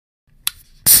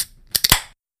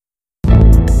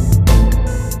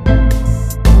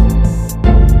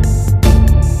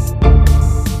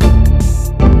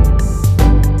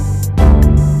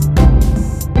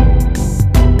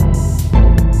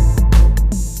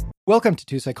Welcome to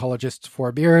Two Psychologists,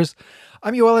 Four Beers.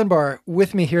 I'm Yoel Inbar.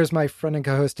 With me here is my friend and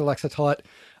co-host, Alexa Tullett.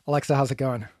 Alexa, how's it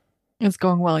going? It's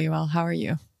going well, Yoel. How are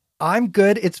you? I'm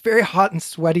good. It's very hot and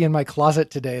sweaty in my closet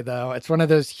today, though. It's one of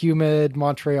those humid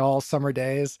Montreal summer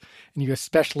days, and you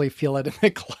especially feel it in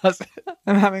the closet.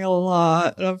 I'm having a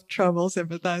lot of trouble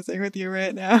sympathizing with you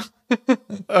right now.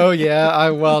 Oh yeah,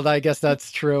 I guess that's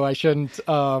true. I shouldn't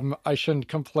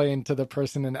complain to the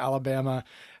person in Alabama.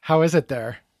 How is it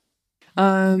there?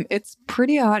 It's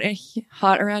pretty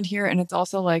hot around here, and it's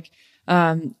also like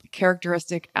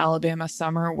characteristic Alabama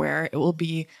summer where it will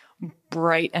be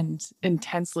bright and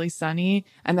intensely sunny,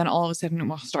 and then all of a sudden it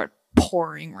will start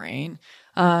pouring rain.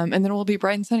 And then it will be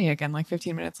bright and sunny again like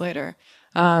 15 minutes later.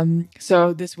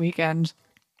 So this weekend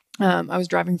I was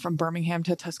driving from Birmingham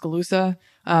to Tuscaloosa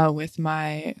with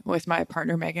my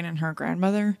partner Megan and her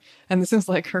grandmother, and this is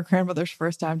like her grandmother's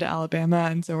first time to Alabama,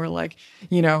 and so we're like,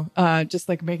 just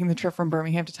like making the trip from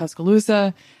Birmingham to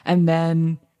Tuscaloosa, and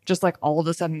then just like all of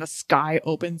a sudden the sky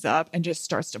opens up and just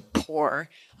starts to pour.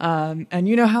 And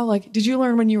you know how, like, did you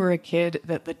learn when you were a kid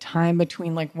that the time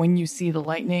between like when you see the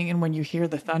lightning and when you hear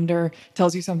the thunder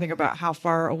tells you something about how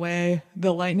far away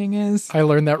the lightning is? I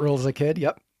learned that rule as a kid.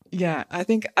 Yep. Yeah, I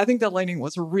think that lightning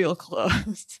was real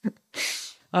close.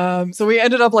 So we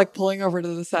ended up like pulling over to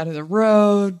the side of the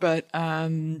road, but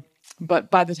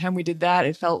by the time we did that,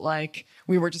 it felt like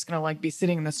we were just gonna like be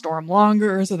sitting in the storm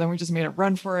longer. So then we just made a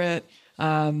run for it.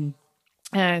 And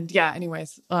yeah,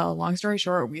 anyways, long story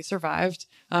short, we survived.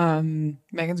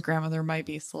 Megan's grandmother might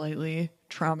be slightly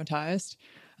traumatized.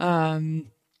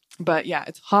 But yeah,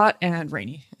 it's hot and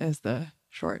rainy is the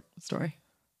short story.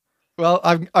 Well,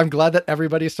 I'm glad that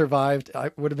everybody survived.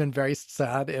 I would have been very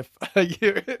sad if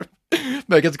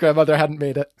Megan's grandmother hadn't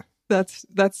made it. That's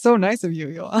so nice of you,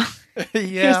 Yoel.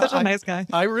 Yeah, you're such a nice guy.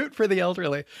 I root for the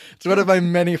elderly. It's one of my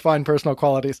many fine personal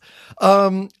qualities.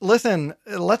 Listen,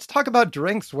 let's talk about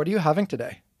drinks. What are you having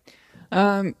today?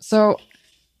 So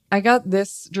I got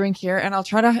this drink here, and I'll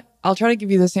try to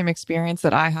give you the same experience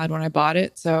that I had when I bought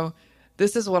it. So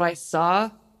this is what I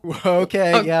saw.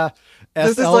 Okay, yeah.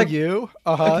 SLU.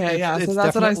 Okay, yeah. It's so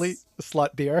that's definitely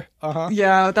slut beer.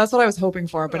 Yeah, that's what I was hoping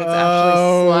for, but it's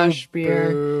actually slush beer.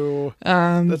 Boo.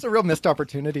 That's a real missed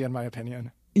opportunity, in my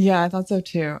opinion. Yeah, I thought so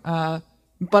too.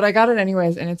 But I got it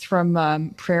anyways, and it's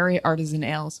from Prairie Artisan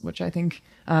Ales, which I think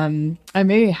I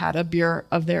maybe had a beer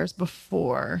of theirs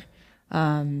before.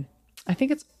 I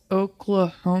think it's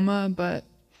Oklahoma, but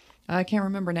I can't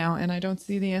remember now, and I don't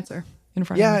see the answer in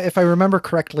front of me. Yeah, if I remember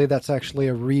correctly, that's actually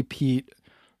a repeat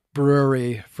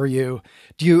brewery for you.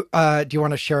 Do you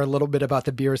want to share a little bit about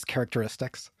the beer's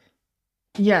characteristics?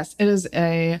 Yes, it is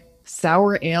a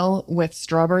sour ale with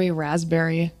strawberry,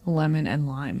 raspberry, lemon, and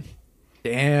lime.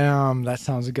 Damn, that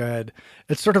sounds good.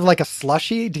 It's sort of like a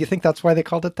slushy. Do you think that's why they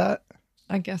called it that?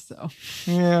 I guess so.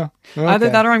 Yeah. Okay. Either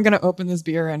that or I'm going to open this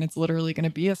beer and it's literally going to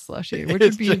be a slushy, which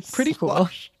would be pretty cool.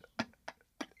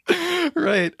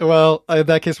 Right. Well, in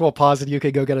that case, we'll pause and you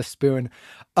can go get a spoon.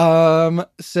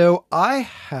 So I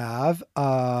have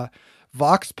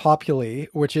Vox Populi,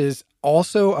 which is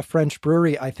also a French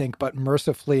brewery, I think, but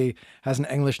mercifully has an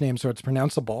English name, so it's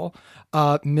pronounceable.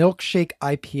 Milkshake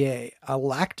IPA, a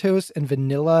lactose and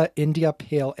vanilla India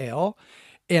Pale Ale.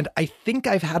 And I think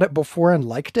I've had it before and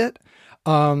liked it.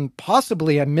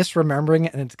 Possibly I'm misremembering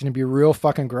it and it's going to be real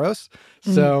fucking gross.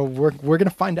 So we're going to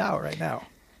find out right now.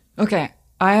 Okay.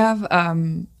 I have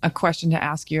a question to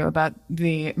ask you about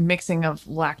the mixing of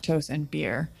lactose and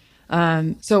beer.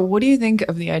 So what do you think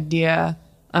of the idea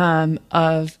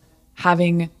of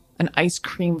having an ice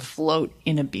cream float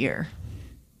in a beer?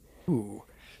 Ooh.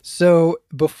 So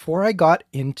before I got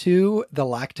into the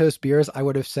lactose beers, I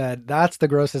would have said that's the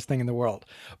grossest thing in the world.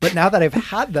 But now that I've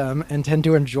had them and tend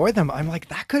to enjoy them, I'm like,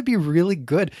 that could be really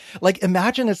good. Like,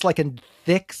 imagine it's like a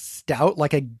thick stout,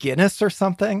 like a Guinness or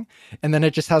something, and then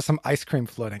it just has some ice cream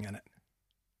floating in it.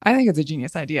 I think it's a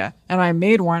genius idea. And I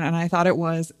made one and I thought it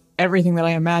was everything that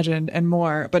I imagined and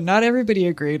more, but not everybody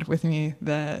agreed with me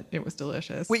that it was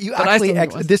delicious. Wait, you but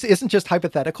actually, this isn't just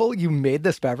hypothetical? You made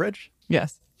this beverage?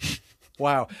 Yes.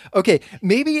 Wow. Okay.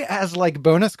 Maybe as like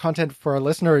bonus content for our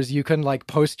listeners, you can like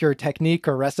post your technique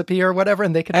or recipe or whatever,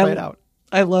 and they can try it out.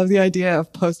 I love the idea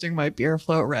of posting my beer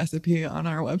float recipe on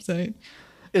our website.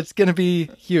 It's going to be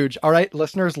huge. All right,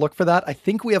 listeners, look for that. I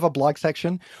think we have a blog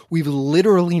section. We've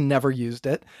literally never used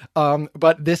it.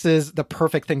 But this is the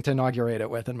perfect thing to inaugurate it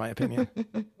with, in my opinion.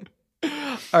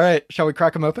 All right. Shall we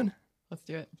crack them open? Let's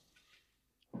do it.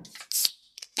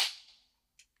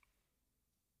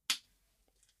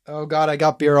 Oh God, I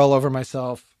got beer all over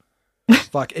myself.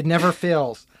 Fuck, it never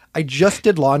fails. I just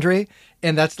did laundry,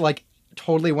 and that's like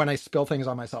totally when I spill things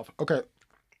on myself. Okay,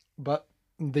 but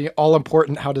The all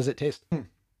important, how does it taste?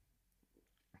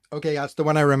 Okay, yeah, it's the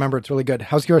one I remember. It's really good.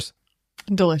 How's yours?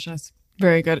 Delicious.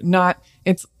 Very good. Not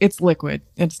it's liquid.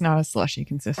 It's not a slushy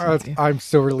consistency. I'm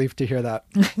so relieved to hear that.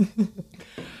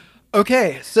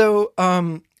 Okay, so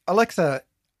Alexa,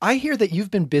 I hear that you've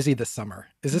been busy this summer.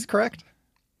 Is this correct?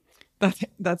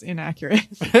 That's inaccurate.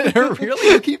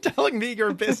 Really? You keep telling me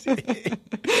you're busy.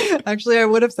 Actually, I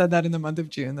would have said that in the month of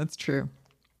June. That's true.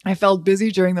 I felt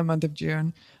busy during the month of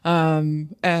June.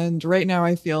 And right now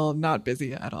I feel not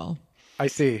busy at all. I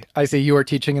see. I see. You are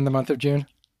teaching in the month of June.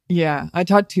 Yeah, I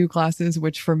taught 2 classes,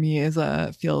 which for me is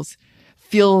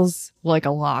feels like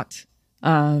a lot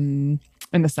in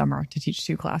the summer to teach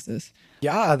 2 classes.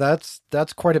 Yeah,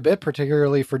 that's quite a bit,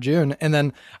 particularly for June. And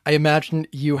then I imagine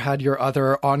you had your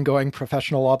other ongoing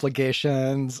professional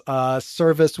obligations,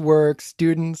 service work,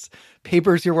 students,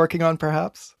 papers you're working on,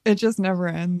 perhaps. It just never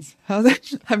ends. Have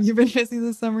you been busy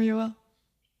this summer, Yoel?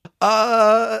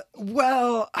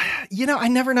 Well, I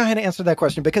never know how to answer that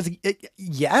question because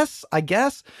yes, I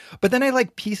guess. But then I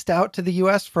like pieced out to the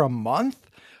US for a month,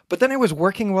 but then I was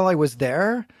working while I was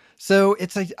there. So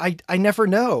it's I never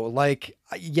know. Like,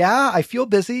 yeah, I feel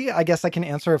busy. I guess I can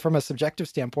answer it from a subjective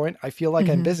standpoint. I feel like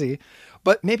I'm busy,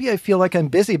 but maybe I feel like I'm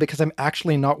busy because I'm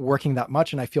actually not working that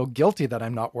much and I feel guilty that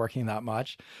I'm not working that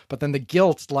much. But then the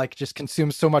guilt like just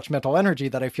consumes so much mental energy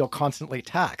that I feel constantly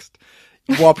taxed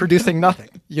while producing nothing.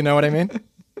 You know what I mean?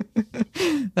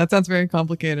 That sounds very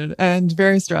complicated and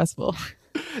very stressful.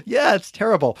 Yeah, it's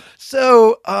terrible.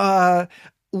 So,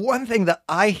 one thing that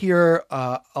I hear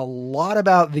a lot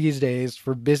about these days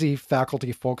for busy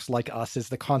faculty folks like us is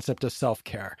the concept of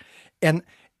self-care. And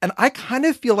and I kind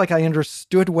of feel like I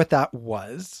understood what that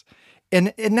was.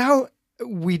 And now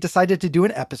we decided to do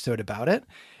an episode about it.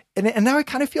 And now I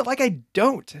kind of feel like I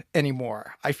don't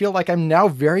anymore. I feel like I'm now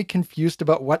very confused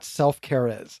about what self-care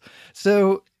is.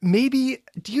 So maybe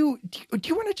do you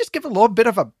want to just give a little bit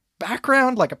of a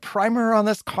background, like a primer on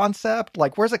this concept?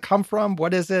 Like, where's it come from?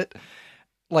 What is it?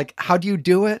 Like, how do you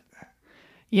do it?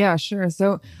 Yeah, sure.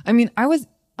 So, I mean, I was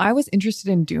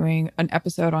interested in doing an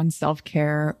episode on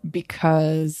self-care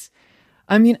because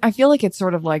I mean, I feel like it's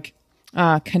sort of like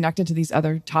connected to these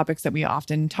other topics that we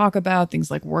often talk about, things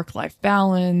like work-life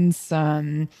balance,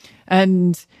 and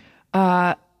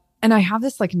uh, and I have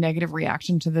this like negative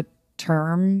reaction to the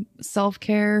term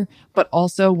self-care, but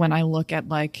also when I look at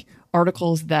like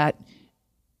articles that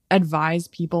advise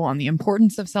people on the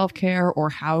importance of self-care or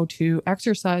how to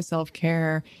exercise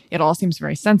self-care, it all seems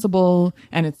very sensible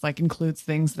and it's like includes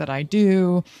things that I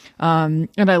do, and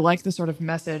I like the sort of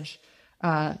message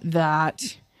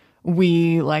that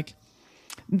we like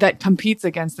that competes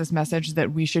against this message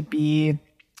that we should be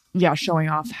showing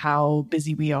off how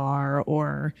busy we are,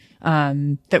 or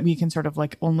that we can sort of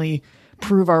like only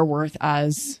prove our worth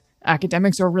as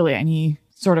academics or really any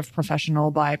sort of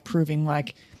professional by proving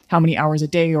like how many hours a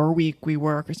day or a week we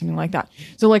work or something like that.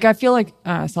 So like I feel like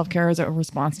self-care is a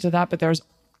response to that, but there's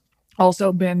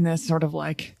also been this sort of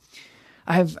like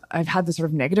I've had this sort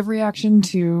of negative reaction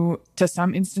to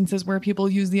some instances where people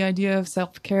use the idea of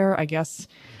self-care. I guess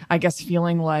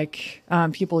feeling like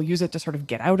people use it to sort of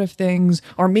get out of things,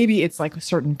 or maybe it's like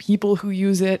certain people who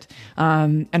use it,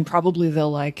 and probably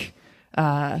they'll like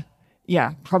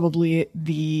probably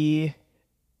the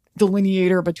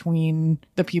delineator between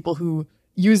the people who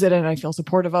use it and I feel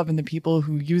supportive of and the people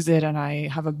who use it and I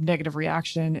have a negative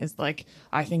reaction is like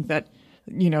I think that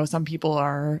some people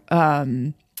are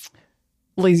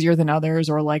lazier than others,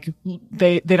 or like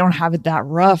they don't have it that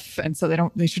rough and so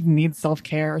they shouldn't need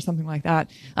self-care or something like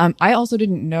that. I also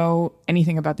didn't know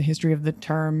anything about the history of the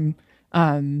term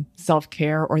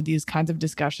self-care or these kinds of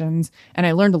discussions, and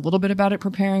I learned a little bit about it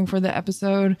preparing for the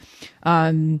episode.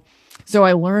 So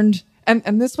I learned,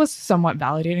 and this was somewhat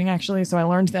validating actually. So I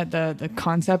learned that the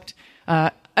concept,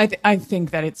 I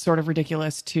think that it's sort of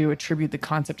ridiculous to attribute the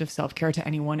concept of self-care to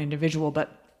any one individual,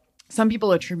 but some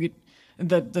people attribute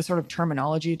the sort of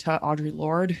terminology to Audre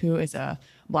Lorde, who is a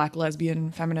Black lesbian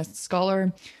feminist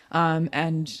scholar.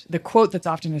 And the quote that's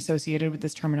often associated with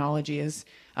this terminology is,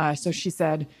 so she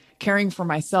said, "Caring for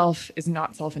myself is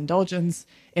not self-indulgence,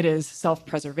 it is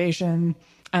self-preservation,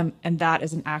 and that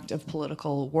is an act of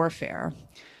political warfare."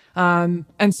 And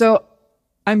so,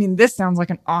 I mean, this sounds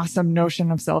like an awesome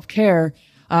notion of self-care,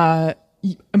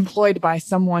 employed by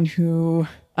someone who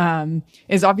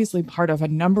is obviously part of a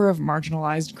number of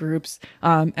marginalized groups,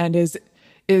 and is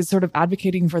sort of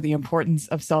advocating for the importance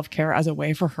of self-care as a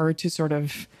way for her to sort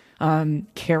of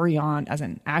carry on as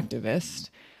an activist,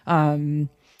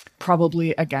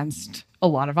 probably against a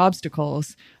lot of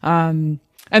obstacles. And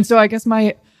so I guess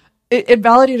it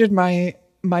validated my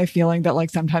my feeling that like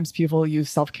sometimes people use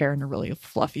self-care in a really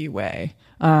fluffy way.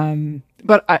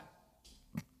 But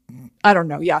I don't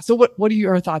know. Yeah. So what are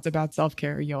your thoughts about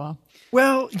self-care, Yoel?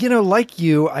 Well, like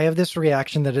you, I have this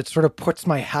reaction that it sort of puts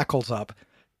my hackles up.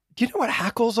 Do you know what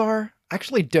hackles are? I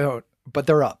actually don't, but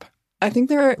they're up. I think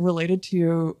they're related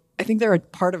to, I think they're a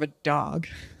part of a dog,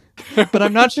 but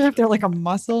I'm not sure if they're like a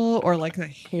muscle or like the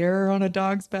hair on a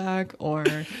dog's back or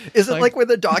Is it like when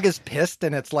the dog is pissed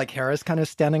and it's like hair is kind of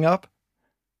standing up?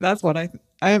 that's what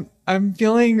I'm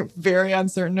feeling very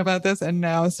uncertain about this and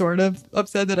now sort of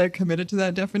upset that I committed to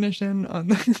that definition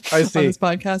on I see. on this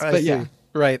podcast. I But see. yeah,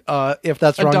 Right. If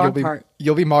that's a wrong, dog part.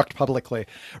 you'll be mocked publicly.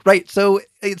 Right. So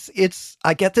it's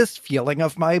I get this feeling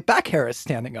of my back hair is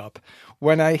standing up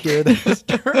when I hear this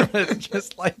term. It's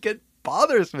just like it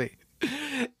bothers me.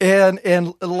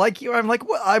 And like you, I'm like,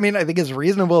 well, I mean, I think it's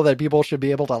reasonable that people should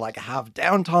be able to like have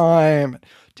downtime,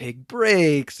 take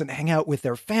breaks, and hang out with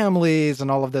their families and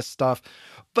all of this stuff.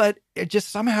 But it just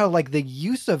somehow like the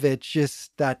use of it,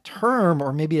 just that term,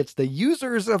 or maybe it's the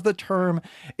users of the term,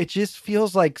 it just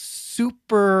feels like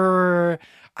super,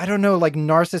 I don't know, like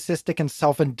narcissistic and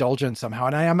self-indulgent somehow.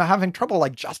 And I am having trouble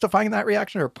like justifying that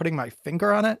reaction or putting my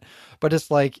finger on it. But it's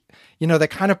like, the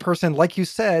kind of person, like you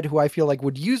said, who I feel like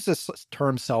would use this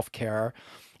term self-care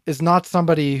is not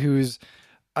somebody who's,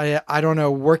 I don't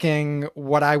know, working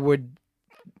what I would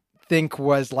think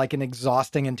was like an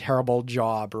exhausting and terrible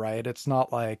job, right? It's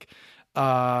not like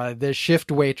the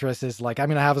shift waitress is like, I'm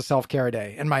going to have a self-care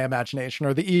day in my imagination,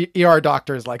 or the ER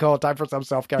doctor is like, oh, time for some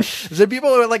self-care. Is it people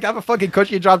who like have a fucking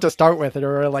cushy job to start with,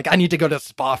 or like, I need to go to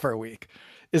spa for a week?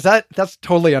 That's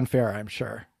totally unfair, I'm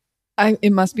sure.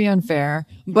 It must be unfair,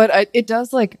 but it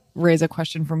does like raise a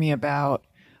question for me about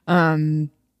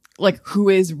like who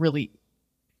is really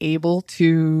able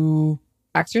to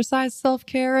exercise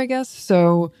self-care, I guess.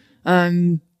 So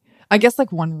I guess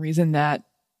like one reason that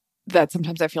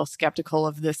sometimes I feel skeptical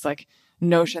of this like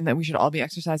notion that we should all be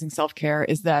exercising self-care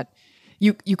is that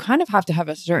you kind of have to have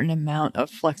a certain amount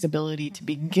of flexibility to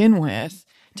begin with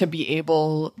to be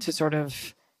able to sort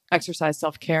of exercise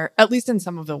self-care, at least in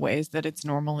some of the ways that it's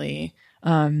normally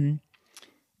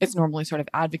sort of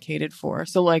advocated for.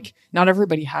 So like not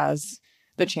everybody has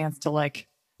the chance to like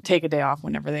take a day off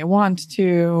whenever they want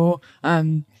to.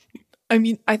 I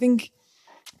mean, I think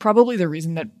probably the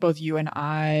reason that both you and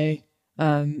I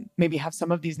maybe have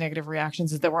some of these negative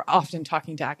reactions is that we're often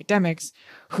talking to academics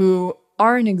who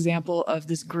are an example of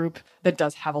this group that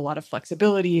does have a lot of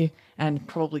flexibility and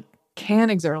probably can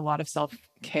exert a lot of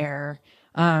self-care.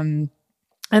 And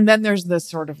then there's this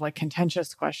sort of like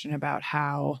contentious question about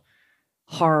how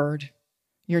hard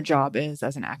your job is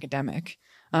as an academic.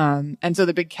 And so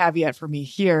the big caveat for me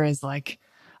here is like,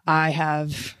 I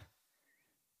have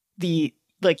the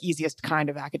like easiest kind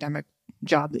of academic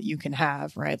job that you can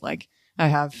have, right? Like I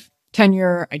have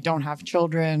tenure, I don't have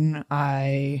children,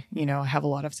 I, have a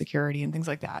lot of security and things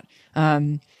like that.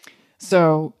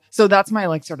 So that's my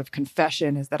like sort of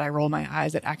confession, is that I roll my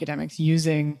eyes at academics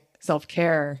using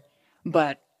self-care,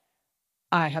 but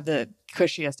I have the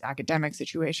cushiest academic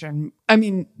situation. I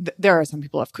mean, there are some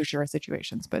people who have cushier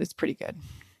situations, but it's pretty good.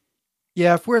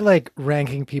 Yeah, if we're like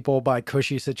ranking people by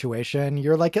cushy situation,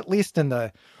 you're like at least in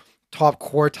the top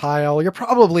quartile. You're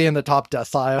probably in the top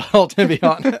decile, to be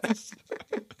honest.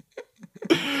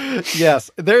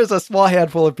 Yes, there's a small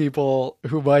handful of people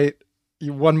who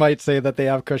one might say that they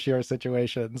have cushier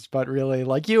situations, but really,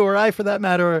 like you or I, for that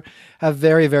matter, have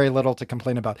very, very little to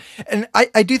complain about. And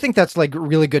I do think that's like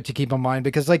really good to keep in mind,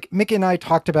 because like Mickey and I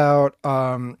talked about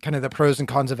kind of the pros and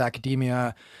cons of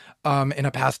academia in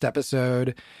a past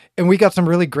episode. And we got some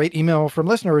really great email from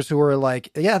listeners who were like,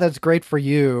 yeah, that's great for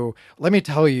you. Let me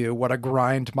tell you what a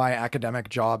grind my academic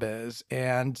job is.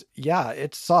 And yeah,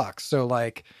 it sucks. So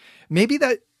like, maybe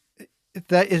that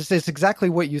is exactly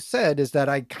what you said, is that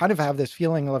I kind of have this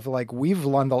feeling of like, we've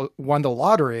won the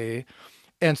lottery.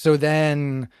 And so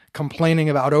then complaining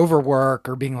about overwork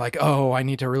or being like, oh, I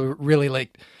need to really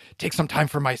like take some time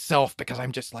for myself because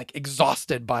I'm just like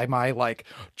exhausted by my like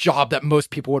job that most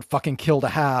people would fucking kill to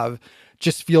have,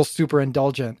 just feels super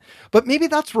indulgent. But maybe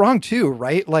that's wrong too,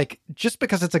 right? Like just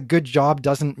because it's a good job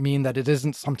doesn't mean that it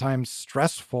isn't sometimes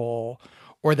stressful,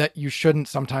 or that you shouldn't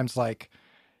sometimes like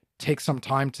take some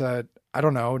time to, I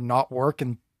don't know, not work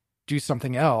and do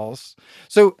something else.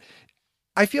 So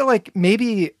I feel like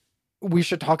maybe we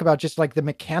should talk about just like the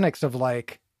mechanics of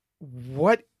like,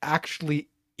 what actually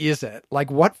is it?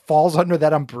 Like what falls under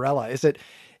that umbrella? Is it,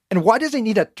 and why does it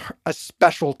need a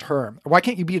special term? Why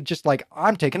can't you be just like,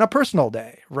 I'm taking a personal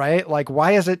day, right? Like,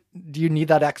 why do you need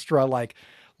that extra like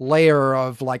layer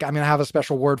of like, I'm going to have a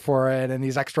special word for it and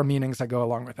these extra meanings that go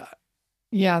along with that?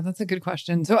 Yeah, that's a good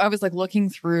question. So I was like looking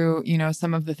through,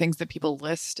 some of the things that people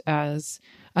list as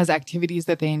activities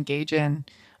that they engage in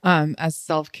as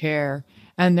self-care.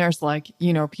 And there's like,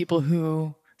 people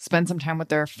who spend some time with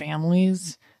their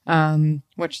families,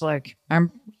 which like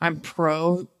I'm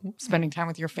pro spending time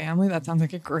with your family. That sounds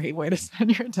like a great way to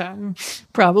spend your time.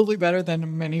 Probably better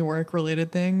than many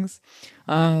work-related things.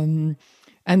 Um,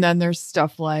 and then there's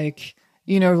stuff like,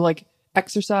 like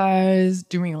exercise,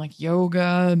 doing like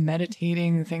yoga,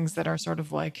 meditating, things that are sort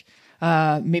of like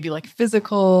maybe like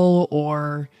physical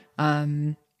or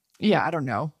yeah, I don't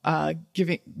know,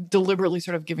 giving deliberately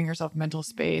sort of giving yourself mental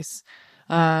space.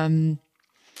 Um,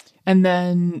 and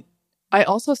then I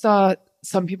also saw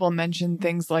some people mention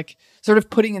things like sort of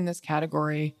putting in this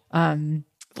category,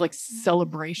 like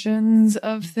celebrations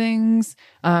of things,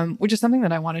 which is something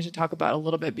that I wanted to talk about a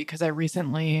little bit because I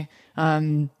recently,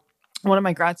 one of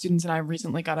my grad students and I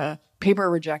recently got a paper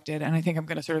rejected, and I think I'm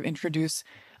going to sort of introduce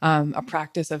a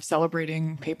practice of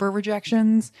celebrating paper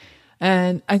rejections.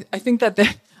 And I think that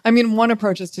I mean, one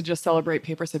approach is to just celebrate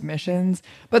paper submissions,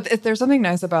 but if there's something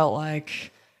nice about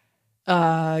like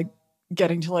uh,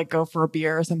 getting to like go for a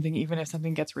beer or something, even if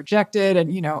something gets rejected.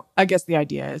 And, I guess the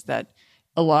idea is that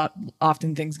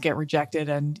often things get rejected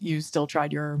and you still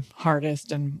tried your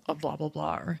hardest and blah, blah,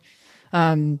 blah.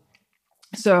 Um,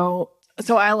 so,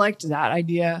 so I liked that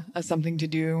idea as something to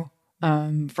do,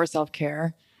 for self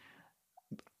care.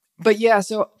 But yeah,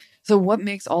 so what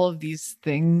makes all of these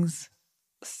things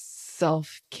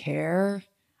self care?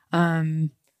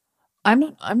 Um, I'm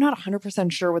not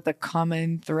 100% sure what the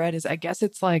common thread is. I guess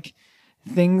it's like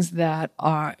things that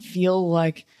feel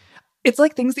like it's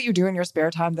like things that you do in your spare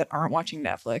time that aren't watching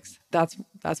Netflix. That's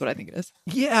what I think it is.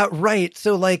 Yeah, right.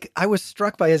 So, like, I was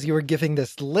struck by as you were giving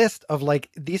this list of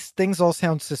like these things all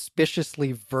sound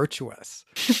suspiciously virtuous.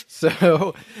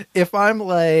 So, if I'm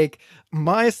like,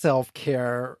 my self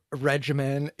care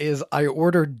regimen is I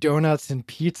order donuts and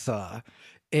pizza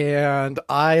and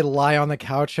I lie on the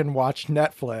couch and watch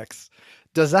Netflix,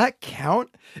 does that count?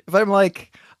 If I'm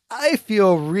like, I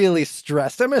feel really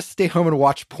stressed, I'm going to stay home and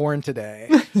watch porn today.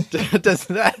 Does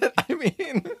that, I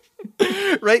mean,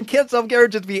 right? Can't self care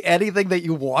just be anything that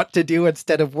you want to do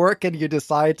instead of work and you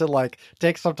decide to like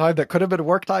take some time that could have been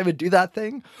work time and do that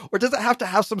thing? Or does it have to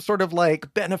have some sort of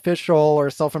like beneficial or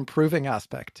self improving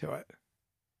aspect to it?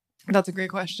 That's a great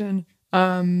question.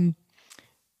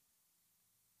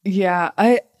 Yeah,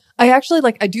 I actually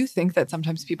like I do think that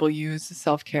sometimes people use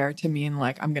self-care to mean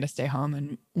like I'm going to stay home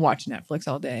and watch Netflix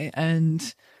all day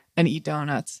and eat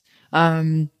donuts.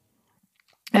 Um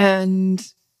and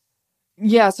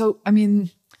yeah, so I mean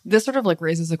this sort of like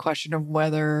raises a question of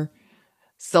whether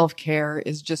self-care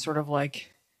is just sort of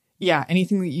like yeah,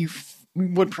 anything that you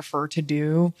would prefer to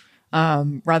do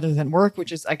rather than work,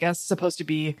 which is I guess supposed to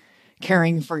be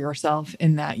caring for yourself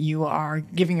in that you are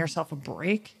giving yourself a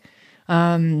break.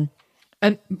 Um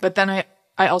and but then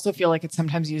I also feel like it's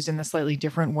sometimes used in a slightly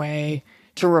different way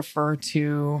to refer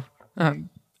to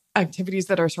activities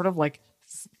that are sort of like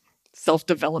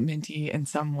self-developmenty in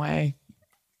some way,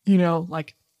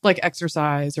 like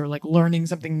exercise or like learning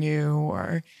something new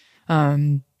or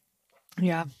um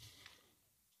yeah.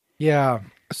 Yeah.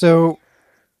 So,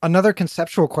 another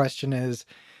conceptual question is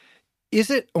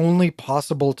it only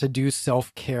possible to do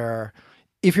self care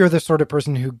if you're the sort of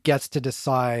person who gets to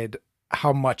decide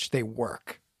how much they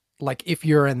work? Like, if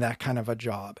you're in that kind of a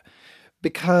job?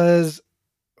 Because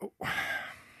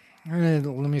let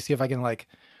me see if I can like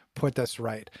put this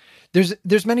right.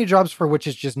 There's many jobs for which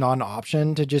it's just not an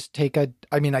option to just take a,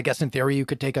 I mean, I guess in theory you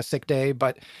could take a sick day,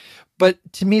 but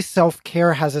to me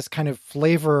self-care has this kind of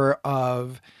flavor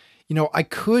of, I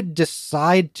could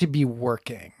decide to be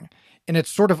working and it's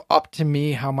sort of up to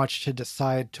me how much to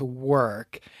decide to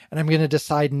work, and I'm going to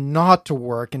decide not to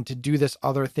work and to do this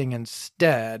other thing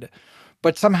instead.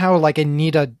 But somehow like I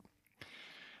need a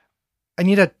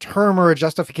term or a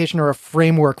justification or a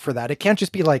framework for that. It can't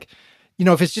just be like,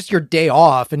 if it's just your day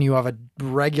off and you have a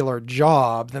regular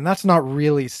job, then that's not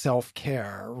really self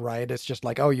care, right? It's just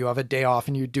like, oh, you have a day off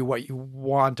and you do what you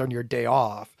want on your day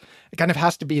off. It kind of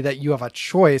has to be that you have a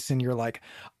choice and you're like,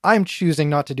 I'm choosing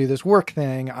not to do this work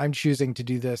thing. I'm choosing to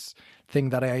do this thing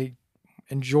that I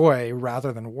enjoy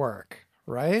rather than work,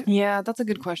 right? Yeah, that's a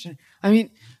good question. I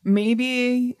mean,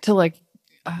 maybe to like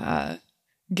uh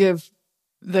give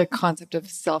the concept of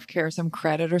self-care some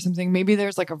credit or something. Maybe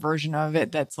there's like a version of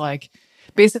it that's like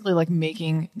basically like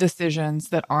making decisions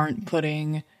that aren't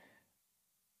putting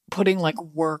like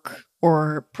work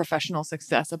or professional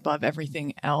success above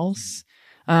everything else.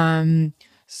 Um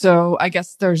so I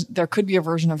guess there could be a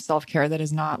version of self-care that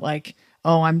is not like,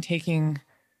 oh, I'm taking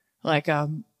like a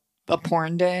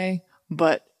porn day,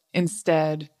 but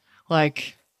instead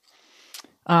like,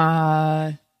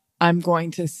 I'm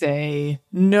going to say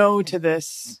no to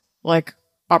this like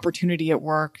opportunity at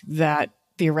work that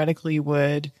theoretically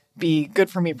would be good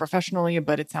for me professionally,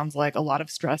 but it sounds like a lot of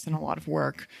stress and a lot of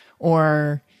work.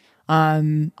 Or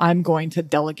I'm going to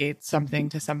delegate something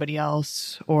to somebody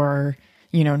else, or,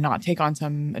 not take on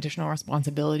some additional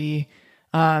responsibility.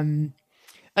 Yeah,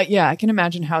 I can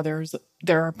imagine how there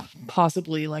are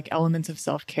possibly like elements of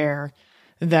self-care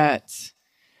that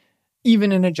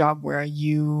even in a job where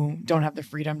you don't have the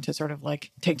freedom to sort of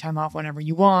like take time off whenever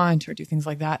you want or do things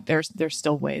like that, there's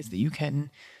still ways that you can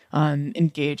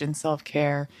engage in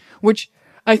self-care, which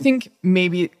I think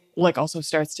maybe like also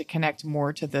starts to connect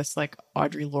more to this like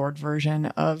Audre Lorde version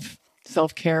of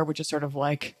self-care, which is sort of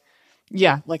like,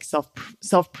 yeah, like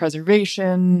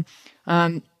self-preservation.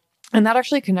 And that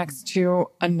actually connects to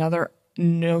another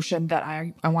notion that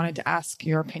I wanted to ask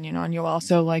your opinion on, Yoel.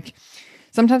 So like,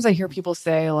 sometimes I hear people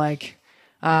say like,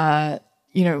 I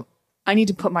need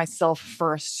to put myself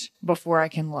first before I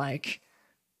can like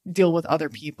deal with other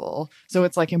people. So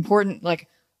it's like important, like,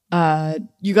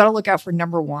 you got to look out for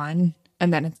number one.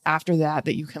 And then it's after that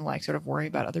that you can like sort of worry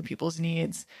about other people's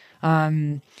needs.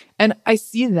 And I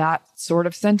see that sort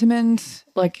of sentiment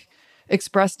like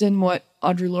expressed in what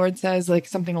Audre Lorde says, like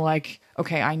something like,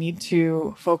 okay, I need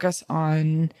to focus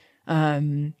on,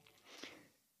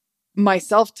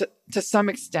 myself to some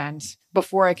extent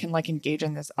before I can like engage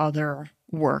in this other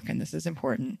work. And this is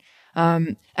important.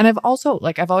 And I've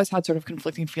always had sort of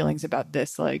conflicting feelings about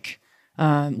this, like,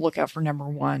 look out for number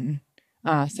one,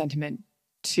 sentiment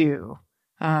too.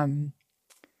 What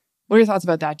are your thoughts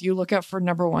about that? Do you look out for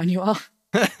number one, Yoel?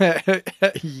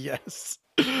 Yes.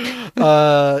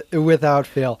 Without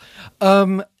fail.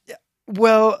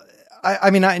 Well, I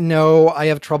mean, I know I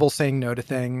have trouble saying no to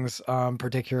things,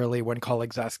 particularly when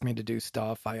colleagues ask me to do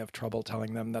stuff. I have trouble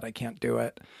telling them that I can't do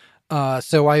it.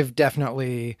 So I've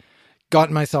definitely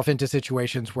gotten myself into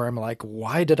situations where I'm like,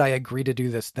 why did I agree to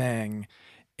do this thing?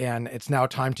 And it's now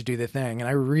time to do the thing. And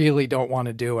I really don't want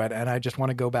to do it. And I just want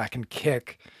to go back and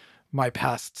kick my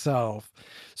past self.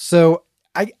 So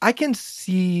I can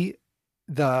see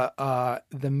the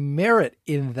merit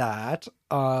in that,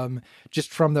 just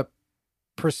from the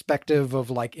perspective of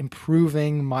like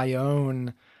improving my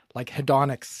own like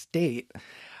hedonic state.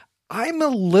 I'm a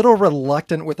little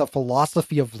reluctant with a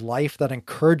philosophy of life that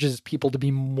encourages people to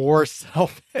be more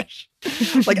selfish.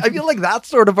 Like, I feel like that's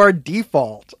sort of our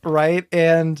default, right?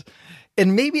 And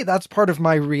maybe that's part of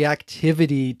my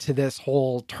reactivity to this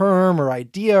whole term or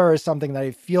idea or something, that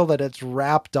I feel that it's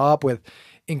wrapped up with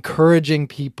encouraging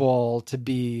people to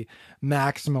be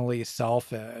maximally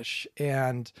selfish.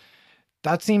 And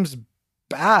that seems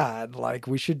bad. Like,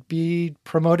 we should be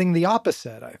promoting the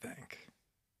opposite, I think.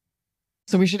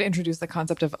 So we should introduce the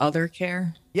concept of other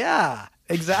care. Yeah,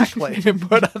 exactly.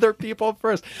 Put other people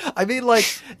first. I mean,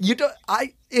 like,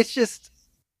 it's just,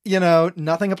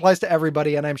 nothing applies to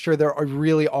everybody. And I'm sure there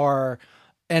really are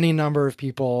any number of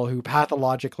people who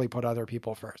pathologically put other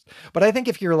people first. But I think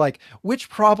if you're like, which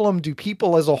problem do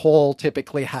people as a whole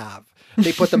typically have?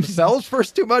 They put themselves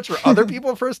first too much or other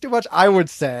people first too much? I would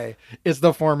say it's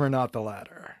the former, not the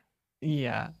latter.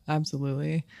 Yeah,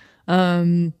 absolutely.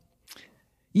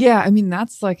 Yeah, I mean,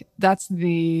 that's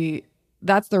the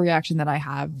reaction that I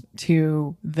have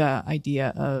to the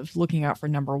idea of looking out for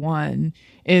number one,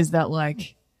 is that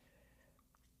like,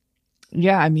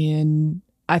 yeah, I mean,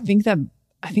 I think that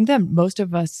most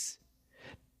of us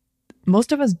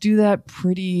do that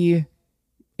pretty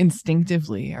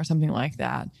instinctively or something like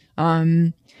that.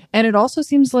 And it also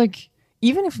seems like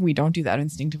even if we don't do that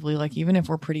instinctively, like even if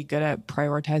we're pretty good at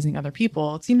prioritizing other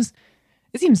people, it seems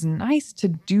nice to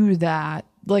do that,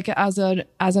 like as an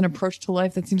approach to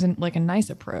life. That seems like a nice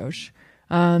approach.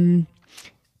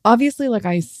 Obviously, like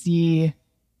I see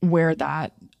where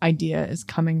that idea is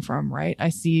coming from, right? I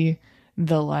see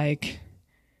the like,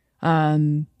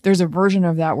 there's a version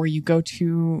of that where you go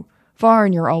too far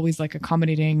and you're always like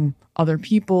accommodating other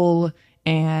people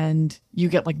and you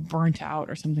get like burnt out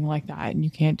or something like that and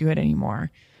you can't do it anymore.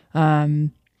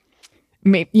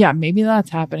 Maybe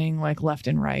that's happening like left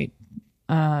and right.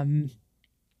 I'm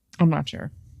not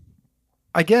sure.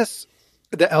 I guess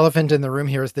the elephant in the room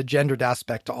here is the gendered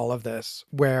aspect to all of this,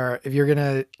 where if you're going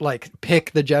to like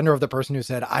pick the gender of the person who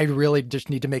said, I really just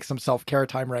need to make some self-care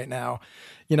time right now,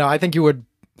 I think you would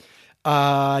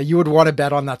want to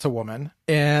bet on that's a woman.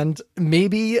 And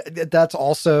maybe that's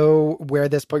also where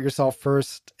this put yourself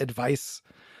first advice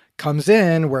comes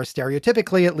in, where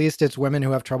stereotypically, at least, it's women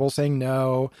who have trouble saying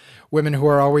no, women who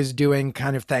are always doing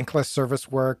kind of thankless service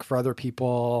work for other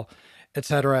people, et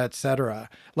cetera, et cetera.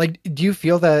 Like, do you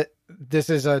feel that this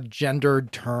is a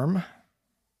gendered term?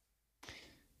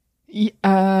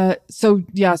 So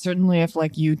yeah, certainly if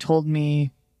like you told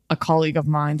me a colleague of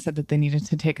mine said that they needed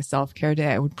to take a self-care day,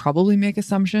 I would probably make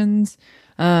assumptions.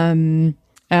 And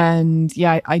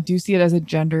yeah, I do see it as a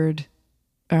gendered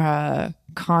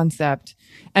concept.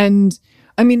 And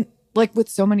I mean, like with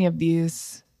so many of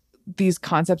these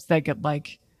concepts that get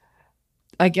like,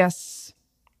 I guess,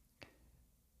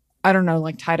 I don't know,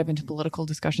 like tied up into political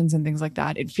discussions and things like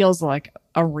that, it feels like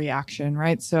a reaction,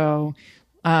 right? So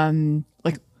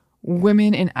like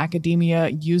women in academia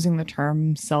using the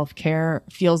term self-care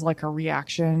feels like a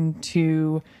reaction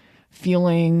to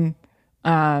feeling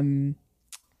like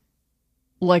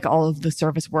all of the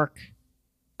service work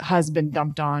has been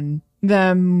dumped on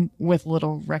them with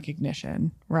little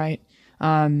recognition, right?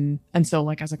 And so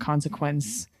like as a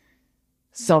consequence,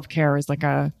 self-care is like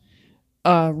a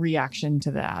reaction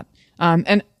to that.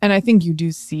 And I think you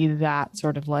do see that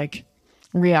sort of like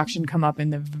reaction come up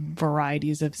in the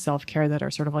varieties of self-care that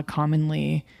are sort of like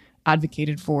commonly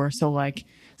advocated for. So like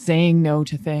saying no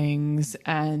to things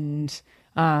and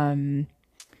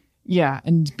yeah,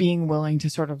 and being willing to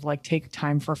sort of like take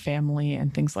time for family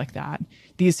and things like that.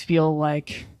 These feel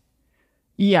like,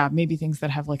 yeah, maybe things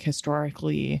that have like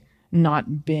historically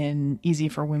not been easy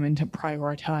for women to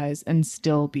prioritize and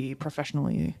still be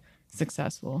professionally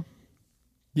successful.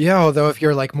 Yeah, although if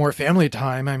you're like more family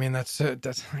time, I mean that's kind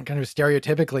of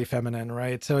stereotypically feminine,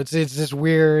 right? So it's this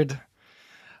weird.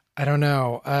 I don't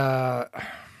know. I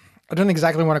don't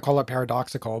exactly want to call it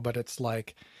paradoxical, but it's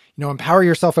like, empower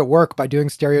yourself at work by doing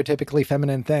stereotypically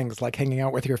feminine things like hanging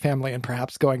out with your family and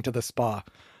perhaps going to the spa.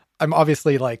 I'm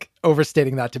obviously like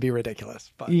overstating that to be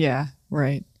ridiculous, but Yeah,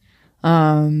 right.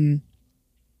 Um,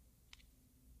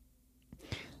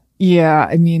 yeah,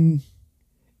 I mean,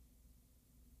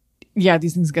 yeah,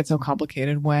 these things get so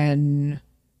complicated um,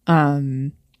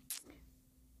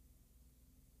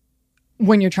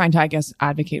 when you're trying to, I guess,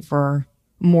 advocate for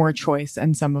more choice,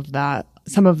 and some of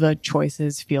the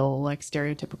choices feel like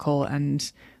stereotypical,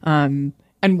 and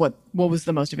what was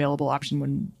the most available option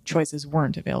when choices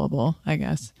weren't available, I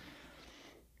guess.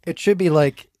 it should be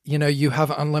like, you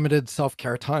have unlimited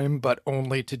self-care time, but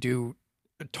only to do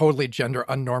totally gender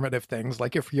unnormative things.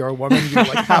 Like if you're a woman, you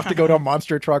like have to go to a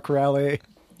monster truck rally.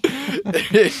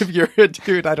 If you're a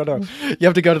dude, I don't know. You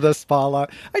have to go to the spa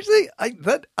lot. Actually,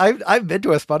 I've been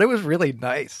to a spa. It was really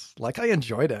nice. Like I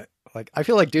enjoyed it. Like I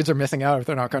feel like dudes are missing out if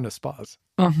they're not going to spas.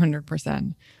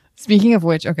 100%. Speaking of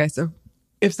which, okay, so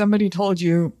if somebody told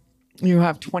you you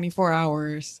have 24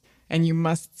 hours and you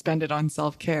must spend it on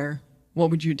self-care, what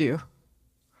would you do?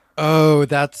 Oh,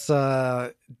 that's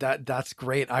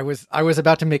great. I was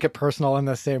about to make it personal in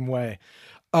the same way.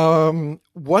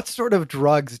 What sort of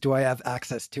drugs do I have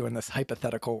access to in this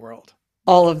hypothetical world?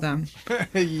 All of them.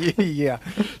 Yeah.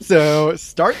 So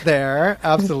start there.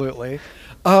 Absolutely.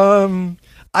 Um,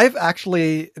 I've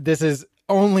actually, this is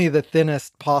only the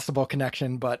thinnest possible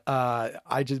connection, but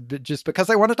I just because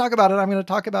I want to talk about it, I'm going to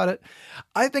talk about it.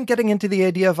 I've been getting into the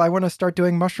idea of I want to start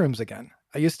doing mushrooms again.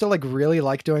 I used to like really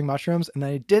like doing mushrooms and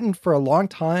I didn't for a long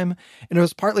time. And it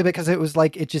was partly because it was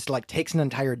like, it just like takes an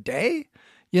entire day,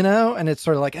 and it's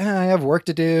sort of like, I have work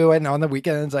to do. And on the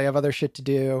weekends, I have other shit to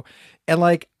do. And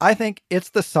like, I think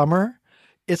it's the summer.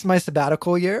 It's my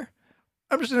sabbatical year.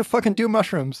 I'm just going to fucking do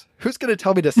mushrooms. Who's going to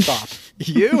tell me to stop?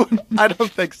 You? I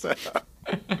don't think so.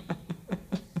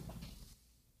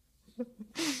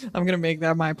 I'm going to make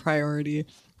that my priority.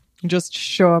 Just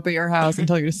show up at your house and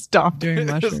tell you to stop doing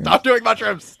mushrooms. Stop doing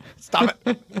mushrooms. Stop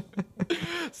it.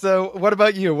 So, what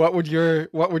about you? What would your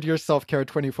self-care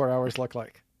 24 hours look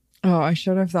like? Oh, I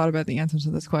should have thought about the answer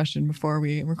to this question before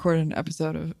we recorded an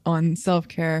episode on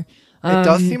self-care. It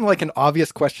does seem like an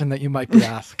obvious question that you might be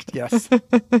asked. Yes.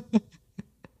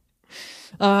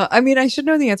 I mean, I should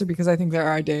know the answer because I think there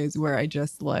are days where I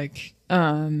just like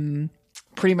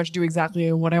pretty much do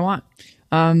exactly what I want.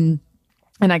 And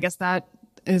I guess that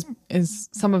is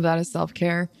some of that is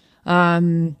self-care.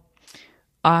 I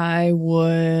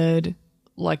would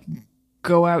like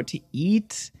go out to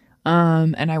eat,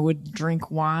 and I would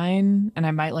drink wine, and I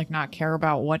might like not care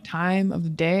about what time of the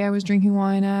day I was drinking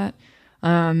wine at.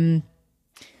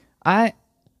 I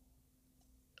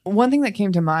One thing that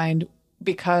came to mind,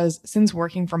 because since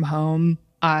working from home,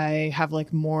 I have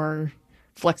like more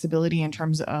flexibility in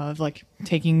terms of like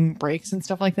taking breaks and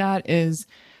stuff like that, is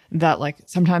that like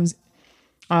sometimes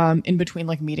in between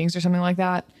like meetings or something like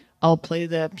that, I'll play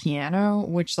the piano,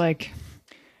 which like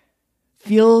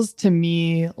feels to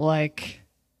me like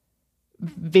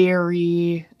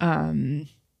very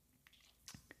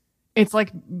it's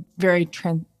like very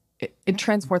it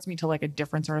transports me to like a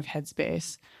different sort of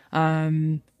headspace.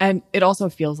 And it also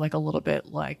feels like a little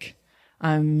bit like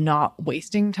I'm not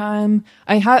wasting time.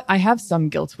 I have some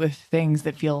guilt with things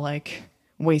that feel like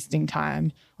wasting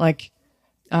time. Like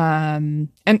and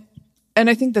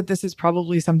I think that this is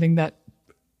probably something that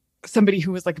somebody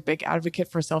who was like a big advocate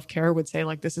for self-care would say,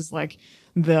 like, this is like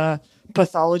the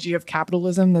pathology of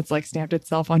capitalism that's like stamped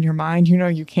itself on your mind. You know,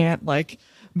 you can't like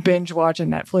binge watch a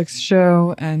Netflix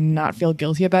show and not feel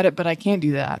guilty about it, but I can't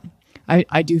do that.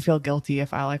 I do feel guilty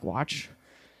if I like watch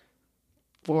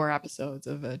 4 episodes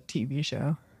of a TV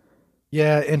show.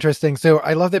 Yeah, interesting. So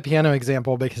I love the piano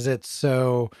example because it's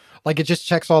so like it just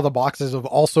checks all the boxes of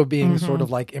also being sort Mm-hmm. of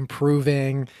like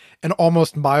improving and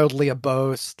almost mildly a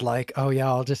boast, like, oh yeah,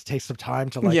 I'll just take some time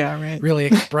to like Yeah, right. really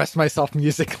express myself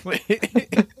musically.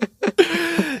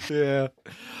 Yeah.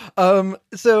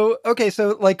 So okay,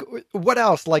 so like what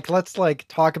else? Like let's like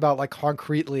talk about like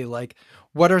concretely like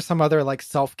what are some other like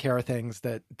self-care things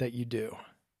that you do?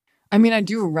 I mean, I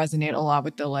do resonate a lot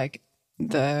with the like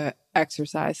the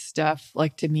exercise stuff.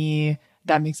 Like to me,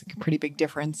 that makes like a pretty big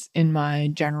difference in my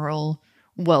general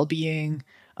well-being.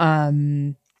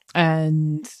 And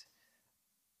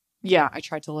yeah, I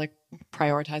try to like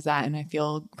prioritize that, and I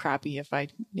feel crappy if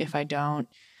I don't.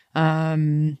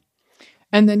 Um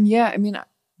and then yeah, I mean,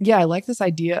 yeah, I like this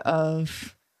idea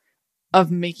of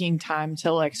making time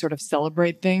to like sort of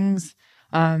celebrate things.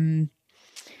 Um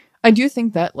I do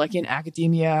think that like in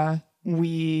academia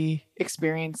we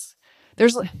experience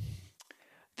there's like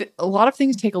a lot of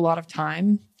things take a lot of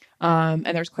time, and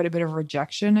there's quite a bit of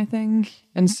rejection, I think.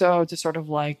 And so to sort of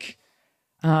like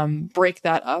break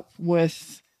that up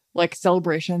with like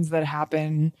celebrations that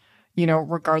happen, you know,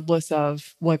 regardless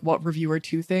of like what reviewer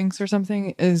two thinks or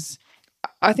something is,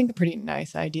 I think, a pretty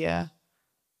nice idea.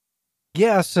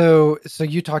 Yeah, so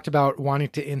you talked about wanting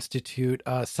to institute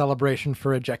a celebration for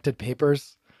rejected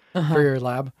papers for Uh-huh. your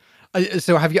lab.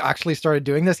 So have you actually started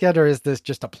doing this yet, or is this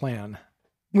just a plan?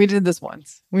 We did this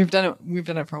once. We've done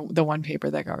it for the one paper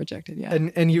that got rejected. Yeah.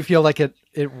 And you feel like it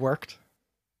worked?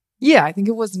 Yeah, I think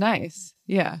it was nice.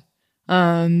 Yeah.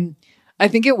 Um, I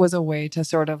think it was a way to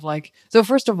sort of like, so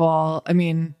first of all, I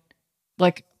mean,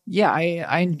 like, yeah,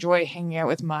 I enjoy hanging out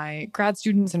with my grad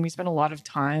students and we spend a lot of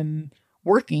time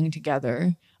working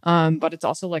together. But it's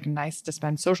also like nice to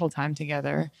spend social time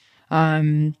together.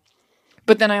 Um,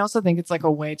 but then I also think it's like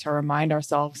a way to remind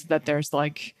ourselves that there's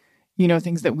like, you know,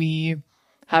 things that we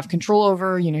have control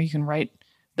over. You know, you can write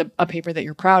a paper that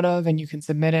you're proud of and you can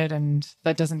submit it, and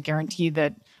that doesn't guarantee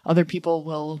that other people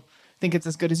will think it's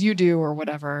as good as you do or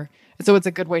whatever. And so it's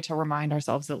a good way to remind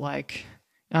ourselves that like,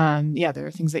 yeah, there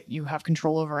are things that you have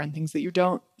control over and things that you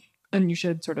don't, and you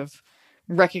should sort of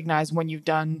recognize when you've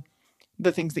done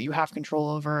the things that you have control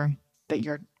over that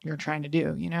you're trying to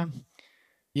do. You know.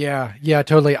 Yeah, yeah,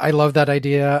 totally. I love that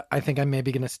idea. I think I'm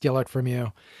maybe going to steal it from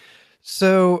you.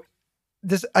 So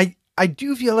this I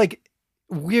do feel like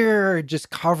we're just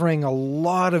covering a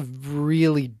lot of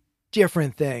really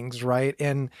different things, right?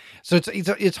 And so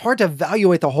it's hard to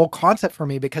evaluate the whole concept for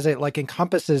me because it like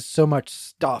encompasses so much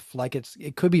stuff. Like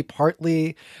it could be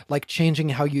partly like changing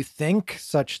how you think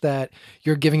such that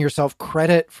you're giving yourself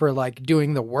credit for like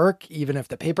doing the work even if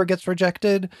the paper gets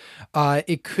rejected.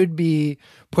 It could be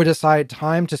put aside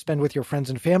time to spend with your friends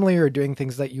and family or doing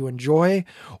things that you enjoy,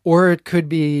 or it could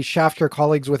be shaft your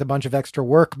colleagues with a bunch of extra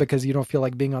work because you don't feel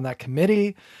like being on that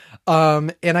committee.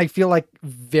 And I feel like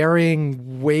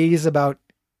varying ways about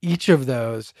each of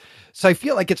those. So I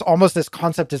feel like it's almost this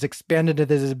concept is expanded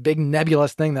into this big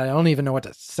nebulous thing that I don't even know what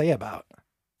to say about.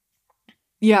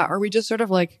 Yeah, are we just sort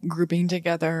of like grouping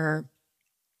together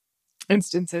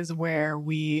instances where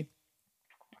we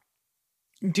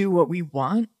do what we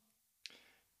want?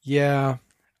 Yeah,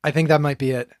 I think that might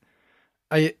be it.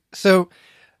 So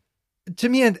to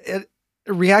me, a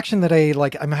reaction that I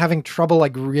like, I'm having trouble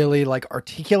like really like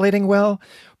articulating well,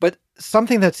 but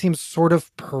something that seems sort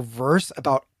of perverse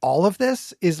about all of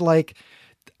this is like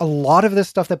a lot of this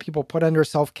stuff that people put under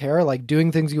self care, like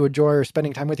doing things you enjoy or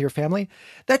spending time with your family,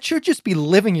 that should just be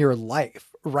living your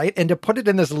life, right? And to put it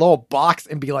in this little box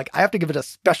and be like, I have to give it a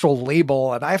special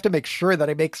label and I have to make sure that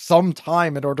I make some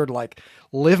time in order to like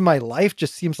live my life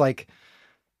just seems like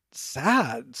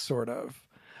sad, sort of.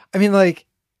 I mean, like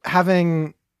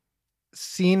having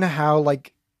seen how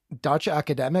like Dutch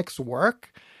academics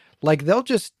work, like they'll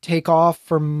just take off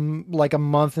from like a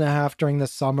month and a half during the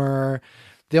summer.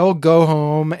 They'll go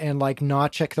home and like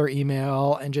not check their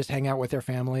email and just hang out with their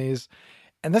families.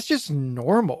 And that's just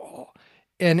normal.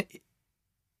 And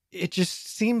it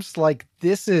just seems like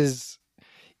this is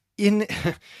in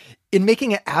in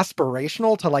making it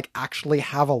aspirational to like actually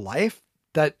have a life.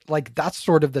 that like that's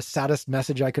sort of the saddest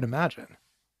message I could imagine.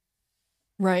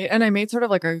 Right. And I made sort of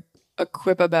like a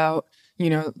quip about,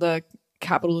 the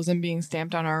capitalism being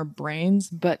stamped on our brains.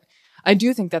 But I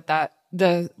do think that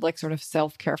the like sort of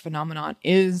self-care phenomenon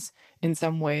is in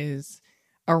some ways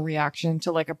a reaction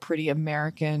to like a pretty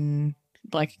American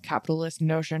like capitalist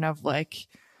notion of like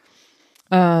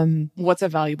what's a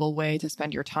valuable way to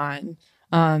spend your time.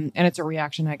 And it's a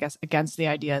reaction, I guess, against the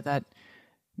idea that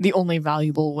the only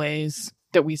valuable ways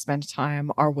that we spend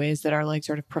time are ways that are like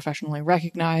sort of professionally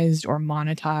recognized or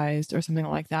monetized or something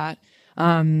like that.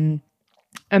 And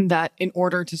that in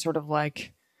order to sort of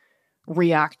like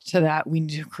react to that, we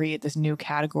need to create this new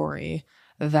category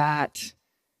that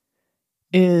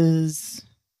is,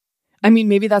 I mean,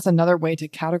 maybe that's another way to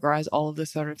categorize all of the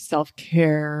sort of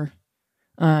self-care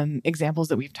examples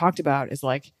that we've talked about, is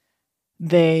like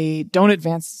they don't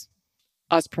advance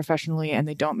us professionally and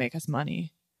they don't make us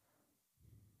money.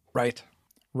 Right.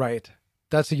 Right.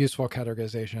 That's a useful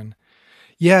categorization.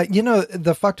 Yeah,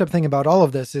 the fucked up thing about all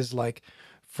of this is like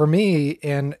for me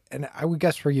and I would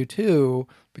guess for you too,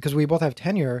 because we both have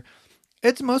tenure,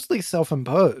 it's mostly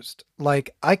self-imposed.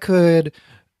 Like I could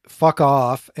fuck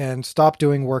off and stop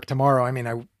doing work tomorrow. I mean,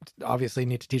 I obviously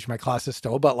need to teach my classes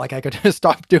still, but like I could just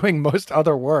stop doing most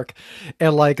other work.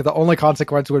 And like the only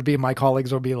consequence would be my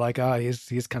colleagues would be like, oh,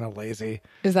 he's kind of lazy.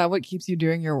 Is that what keeps you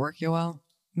doing your work, Yoel?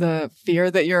 The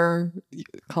fear that your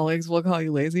colleagues will call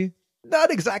you lazy?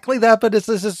 Not exactly that, but it's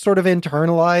this sort of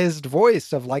internalized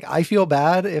voice of like, I feel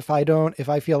bad if I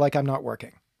feel like I'm not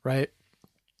working, right?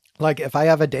 Like if I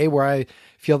have a day where I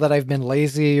feel that I've been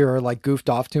lazy or like goofed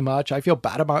off too much, I feel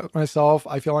bad about myself.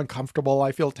 I feel uncomfortable.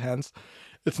 I feel tense.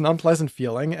 It's an unpleasant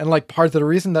feeling. And like part of the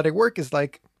reason that I work is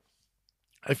like,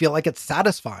 I feel like it's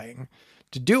satisfying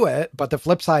to do it. But the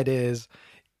flip side is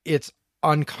it's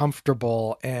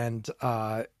uncomfortable and,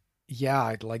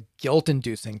 yeah, like guilt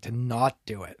inducing to not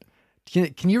do it.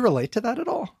 Can you relate to that at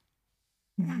all?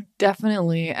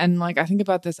 Definitely. And like I think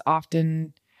about this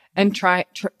often and trying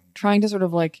to sort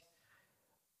of like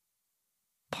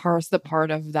parse the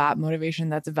part of that motivation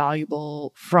that's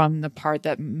valuable from the part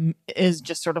that is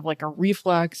just sort of like a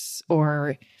reflex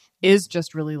or is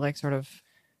just really like sort of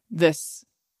this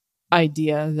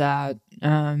idea that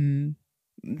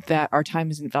that our time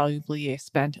isn't valuably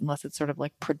spent unless it's sort of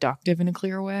like productive in a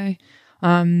clear way.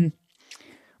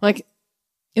 Like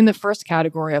in the first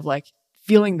category of like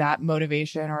feeling that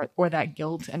motivation or that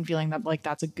guilt and feeling that like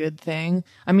that's a good thing.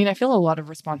 I mean, I feel a lot of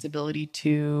responsibility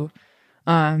to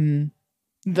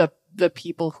the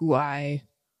people who I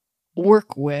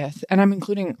work with, and I'm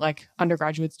including like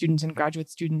undergraduate students and graduate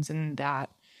students in that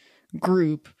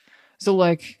group. So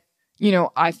like,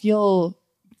 I feel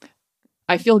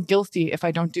guilty if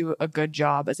I don't do a good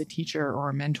job as a teacher or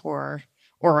a mentor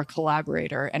or a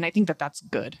collaborator, and I think that that's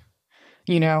good.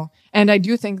 And I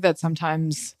do think that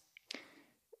sometimes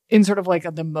in sort of like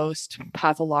the most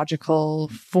pathological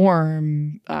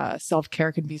form,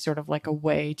 self-care can be sort of like a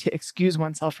way to excuse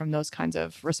oneself from those kinds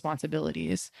of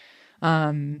responsibilities.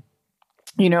 Like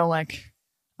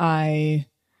I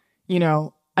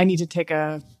need to take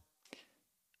a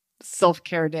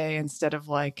self-care day instead of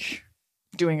like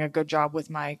doing a good job with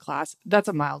my class. That's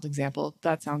a mild example.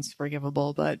 That sounds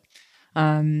forgivable. But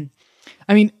I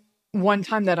mean, one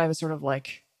time that I was sort of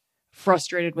like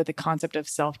frustrated with the concept of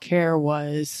self-care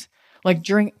was like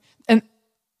and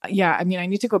yeah, I mean, I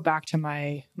need to go back to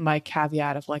my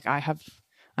caveat of like,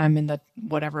 I'm in the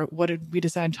what did we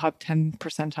decide? Top 10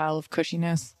 percentile of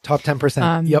cushiness. Top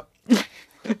 10%. Yep.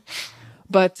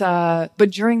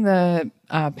 But during the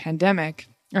pandemic,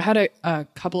 I had a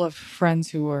couple of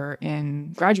friends who were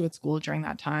in graduate school during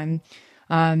that time.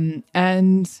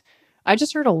 And I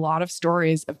just heard a lot of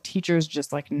stories of teachers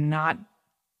just like not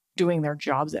doing their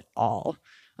jobs at all.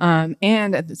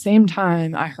 And at the same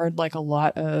time, I heard like a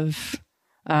lot of,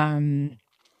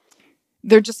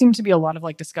 there just seemed to be a lot of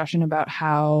like discussion about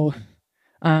how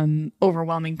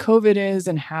overwhelming COVID is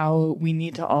and how we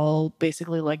need to all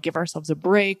basically like give ourselves a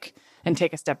break and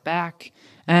take a step back.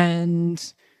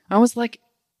 And I was like,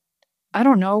 I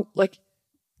don't know, like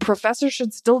professors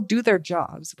should still do their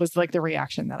jobs was like the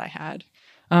reaction that I had.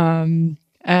 And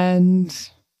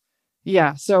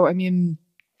yeah, so I mean,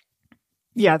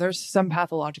 yeah, there's some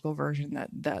pathological version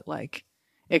that like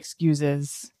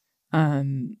excuses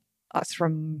us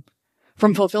from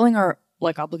fulfilling our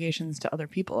like obligations to other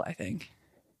people, I think.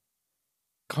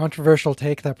 Controversial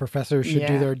take that professors should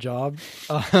do their job.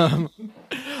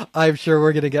 I'm sure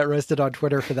we're going to get roasted on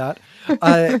Twitter for that.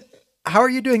 How are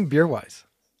you doing beer wise?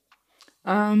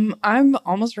 I'm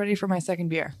almost ready for my second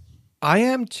beer. I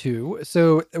am too.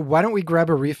 So why don't we grab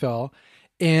a refill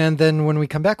And then when we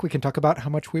come back, we can talk about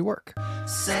how much we work.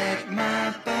 Set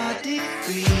my body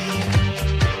free.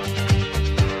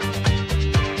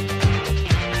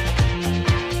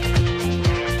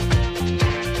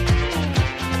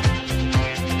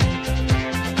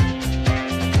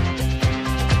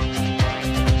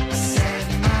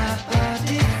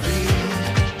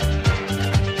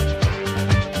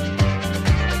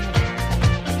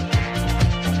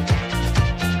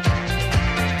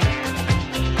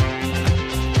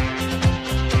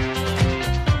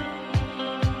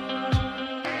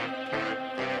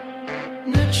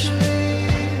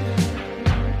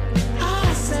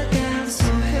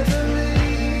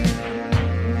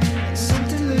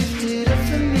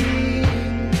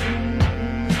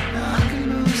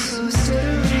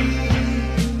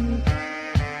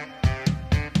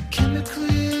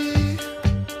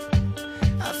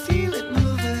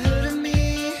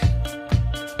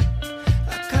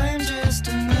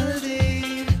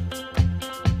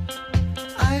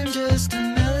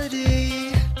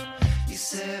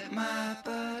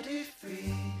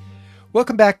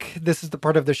 Welcome back. This is the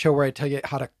part of the show where I tell you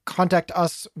how to contact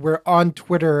us. We're on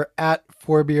Twitter at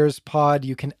 4beerspod.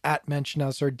 You can mention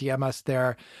us or DM us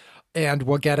there and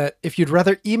we'll get it. If you'd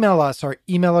rather email us, our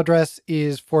email address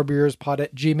is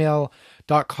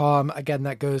 4beerspod@gmail.com. Again,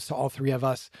 that goes to all three of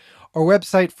us. Our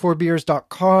website,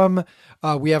 4beers.com.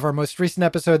 We have our most recent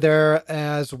episode there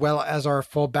as well as our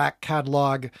full back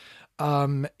catalog.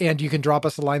 And you can drop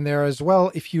us a line there as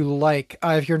well if you like.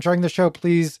 If you're enjoying the show,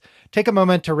 please take a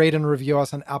moment to rate and review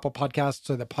us on Apple Podcasts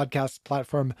or the podcast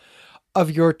platform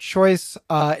of your choice.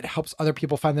 It helps other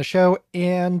people find the show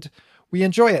and we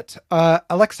enjoy it.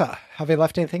 Alexa, have I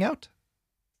left anything out?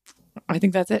 I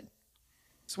think that's it.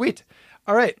 Sweet.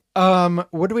 All right.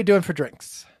 What are we doing for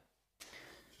drinks?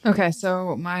 Okay,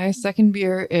 so my second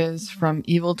beer is from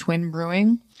Evil Twin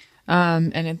Brewing,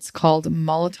 and it's called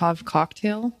Molotov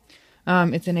Cocktail.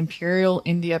 It's an Imperial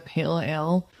India Pale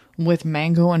Ale with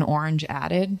mango and orange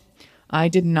added. I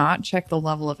did not check the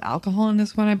level of alcohol in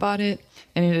this when I bought it,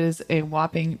 and it is a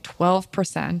whopping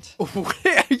 12%.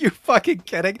 Are you fucking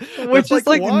kidding? Which That's is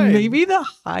like wine. maybe the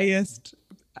highest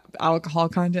alcohol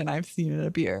content I've seen in a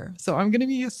beer. So I'm going to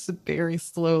be very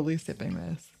slowly sipping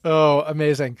this. Oh,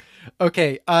 amazing.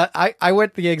 Okay. I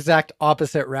went the exact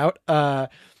opposite route.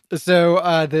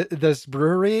 This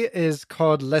brewery is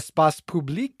called L'Espace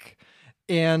Public,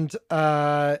 and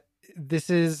this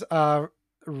is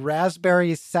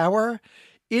raspberry sour.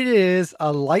 It is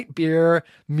a light beer,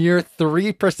 mere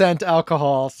 3%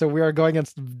 alcohol. So we are going in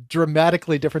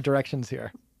dramatically different directions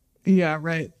here. Yeah,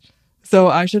 right. So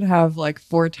I should have like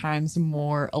 4 times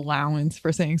more allowance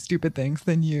for saying stupid things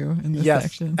than you in this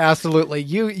section. Absolutely.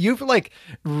 You've like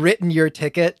written your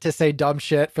ticket to say dumb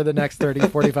shit for the next 30,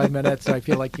 45 minutes. So I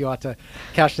feel like you ought to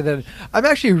cash it in. I'm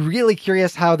actually really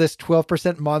curious how this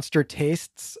 12% monster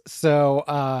tastes.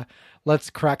 So let's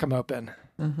crack them open.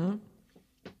 Mm-hmm.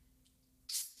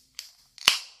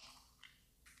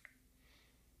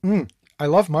 I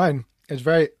love mine. It's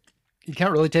you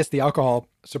can't really taste the alcohol.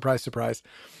 Surprise, surprise.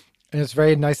 And it's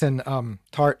very nice and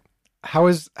tart.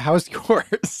 How's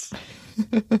yours?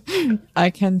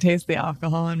 I can taste the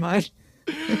alcohol in mine.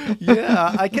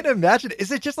 Yeah, I can imagine.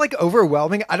 Is it just like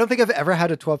overwhelming? I don't think I've ever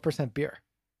had a 12% beer.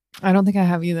 I don't think I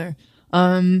have either.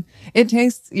 It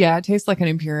tastes like an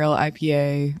Imperial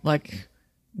IPA, like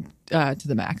to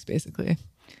the max, basically.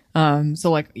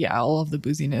 So like, yeah, all of the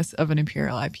booziness of an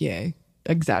Imperial IPA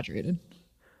exaggerated.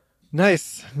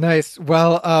 Nice.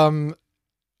 Well,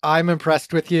 I'm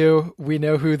impressed with you. We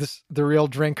know who the real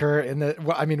drinker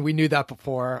we knew that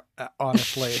before,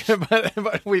 honestly,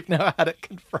 but we've now had it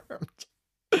confirmed.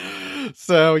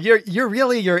 So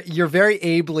you're very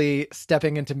ably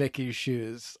stepping into Mickey's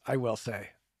shoes, I will say.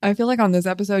 I feel like on this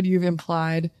episode, you've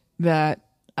implied that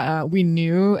we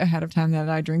knew ahead of time that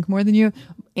I drink more than you,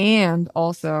 and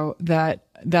also that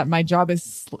my job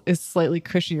is slightly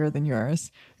cushier than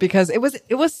yours, because it was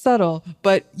subtle,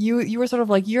 but you were sort of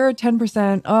like, you're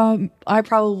 10%. I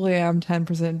probably am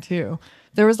 10% too.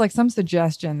 There was like some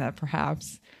suggestion that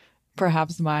perhaps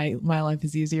my life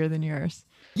is easier than yours.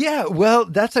 Yeah, well,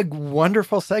 that's a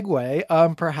wonderful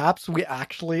segue. Perhaps we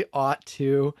actually ought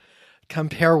to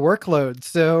compare workloads.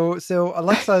 So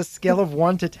Alexa, scale of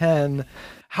 1 to 10,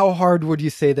 how hard would you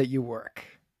say that you work?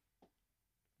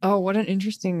 Oh, what an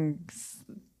interesting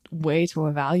way to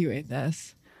evaluate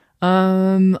this.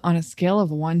 On a scale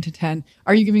of 1 to 10,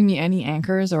 are you giving me any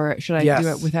anchors, or should I do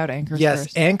it without anchors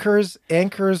first?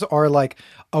 Anchors are like,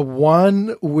 a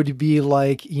 1 would be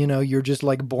like, you're just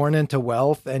like born into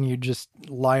wealth and you just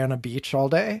lie on a beach all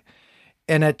day.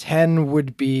 And a 10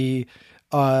 would be,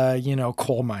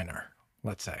 coal miner,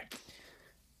 let's say.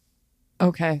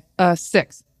 Okay.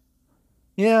 6.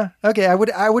 Yeah. Okay.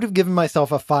 I would have given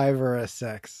myself a 5 or a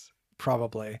 6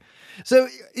 probably. So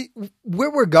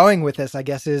where we're going with this, I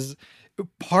guess, is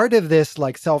part of this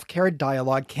like self-care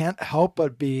dialogue can't help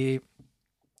but be,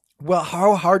 well,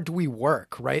 how hard do we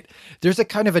work, right? There's a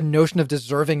kind of a notion of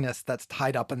deservingness that's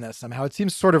tied up in this somehow. It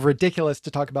seems sort of ridiculous to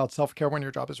talk about self-care when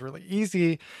your job is really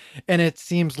easy. And it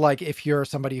seems like if you're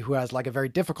somebody who has like a very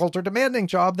difficult or demanding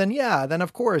job, then yeah, then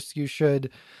of course you should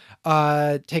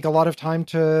take a lot of time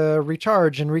to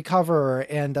recharge and recover.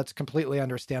 And that's completely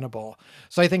understandable.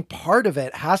 So I think part of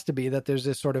it has to be that there's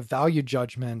this sort of value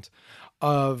judgment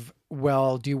of,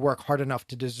 well, do you work hard enough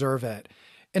to deserve it?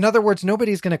 In other words,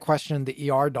 nobody's going to question the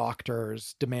ER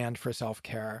doctor's demand for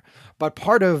self-care. But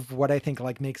part of what I think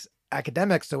like makes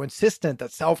academics so insistent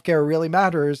that self-care really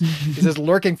matters is this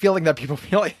lurking feeling that people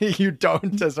feel like you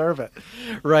don't deserve it.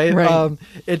 Right. Right.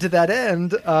 And to that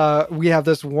end, we have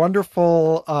this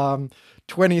wonderful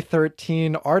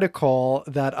 2013 article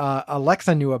that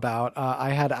Alexa knew about.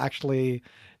 I had actually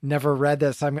never read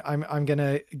this. I'm going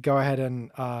to go ahead and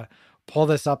pull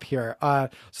this up here.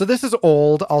 So this is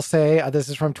old, I'll say. This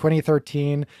is from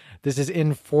 2013. This is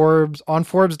in Forbes, on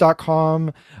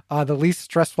Forbes.com, the least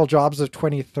stressful jobs of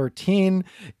 2013.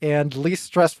 And least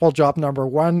stressful job number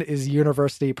 1 is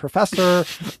university professor.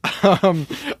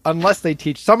 Unless they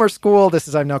teach summer school, this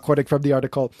is, I'm now quoting from the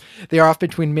article, they are off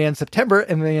between May and September,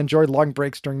 and they enjoy long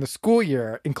breaks during the school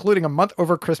year, including a month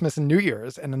over Christmas and New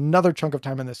Year's, and another chunk of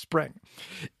time in the spring.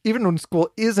 Even when school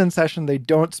is in session, they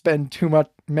don't spend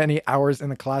many hours in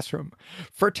the classroom.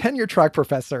 For a tenure track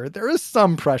professor, there is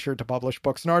some pressure to publish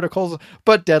books and articles,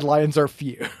 but deadlines are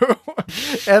few.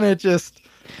 And it just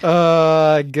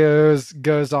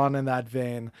goes on in that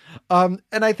vein. And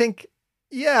I think,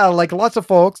 yeah, like lots of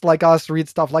folks like us read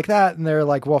stuff like that, and they're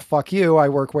like, well, fuck you, I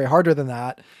work way harder than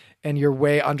that, and you're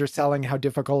way underselling how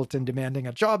difficult and demanding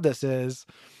a job this is.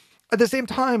 At the same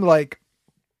time, like,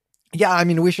 yeah, I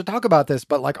mean, we should talk about this,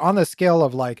 but like on the scale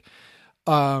of like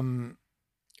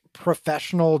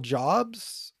professional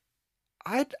jobs,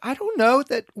 I don't know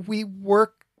that we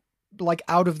work like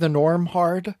out of the norm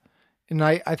hard. And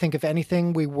I think if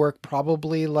anything, we work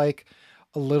probably like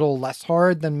a little less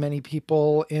hard than many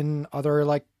people in other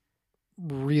like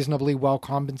reasonably well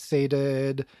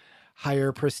compensated,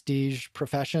 higher prestige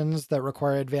professions that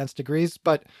require advanced degrees.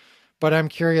 But I'm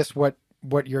curious what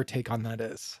your take on that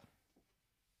is.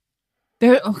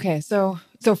 Okay, so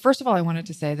first of all, I wanted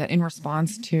to say that in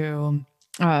response to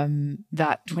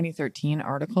that 2013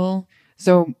 article,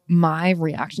 so my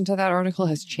reaction to that article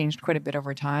has changed quite a bit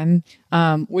over time,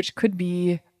 which could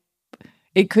be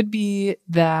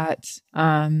that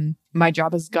my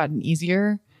job has gotten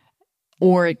easier,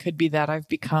 or it could be that I've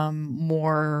become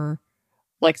more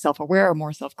like self-aware or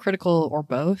more self-critical, or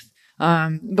both.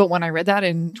 But when I read that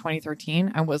in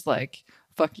 2013, I was like,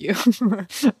 fuck you.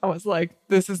 I was like,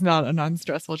 this is not a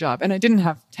non-stressful job. And I didn't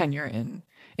have tenure in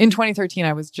 2013.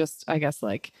 I was just, I guess,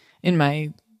 like in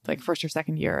my like first or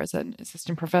second year as an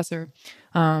assistant professor.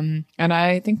 And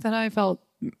I think that I felt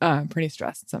pretty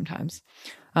stressed sometimes.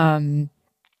 And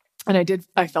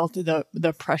I felt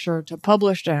the pressure to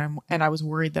publish, and I was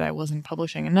worried that I wasn't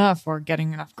publishing enough or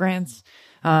getting enough grants.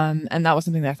 And that was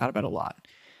something that I thought about a lot.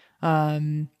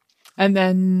 And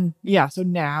then, yeah, so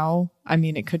now, I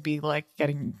mean, it could be like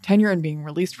getting tenure and being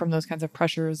released from those kinds of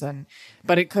pressures.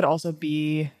 But it could also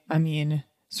be, I mean,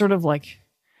 sort of like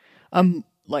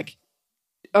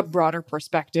a broader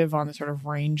perspective on the sort of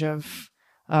range of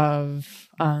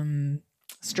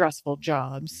stressful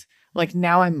jobs. Like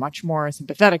now I'm much more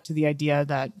sympathetic to the idea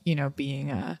that, you know,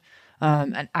 being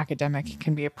an academic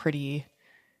can be a pretty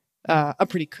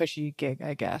cushy gig,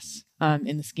 I guess,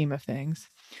 in the scheme of things.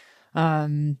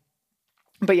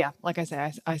 But yeah, like I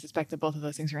say, I suspect that both of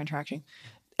those things are interacting.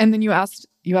 And then you asked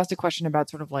a question about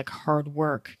sort of like hard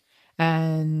work.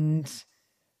 And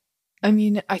I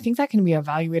mean, I think that can be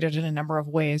evaluated in a number of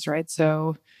ways, right?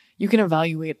 So you can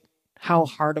evaluate how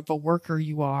hard of a worker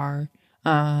you are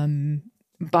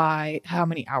by how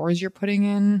many hours you're putting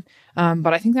in.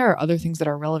 But I think there are other things that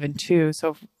are relevant too.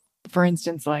 So for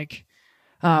instance, like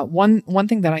one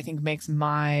thing that I think makes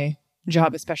my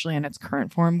job, especially in its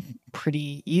current form,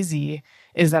 pretty easy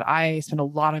is that I spend a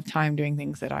lot of time doing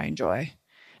things that I enjoy,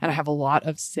 and I have a lot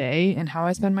of say in how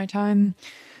I spend my time.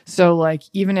 So like,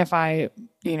 even if I,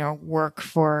 you know, work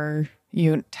for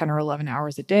 10 or 11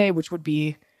 hours a day, which would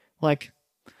be like,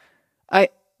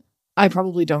 I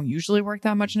probably don't usually work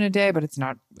that much in a day, but it's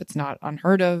not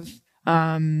unheard of.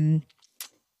 I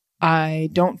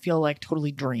don't feel like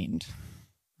totally drained.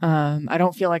 I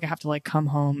don't feel like I have to like come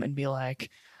home and be like,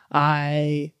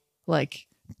 I like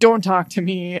don't talk to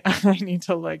me. I need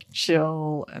to like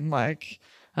chill and like,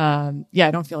 yeah,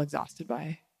 I don't feel exhausted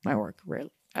by my work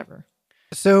really ever.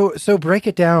 So break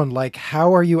it down. Like,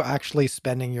 how are you actually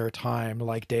spending your time,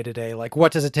 like day to day? Like,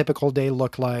 what does a typical day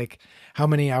look like? How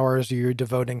many hours are you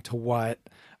devoting to what?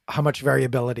 How much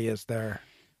variability is there?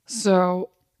 So,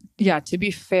 yeah, to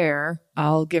be fair,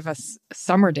 I'll give us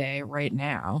summer day right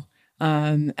now.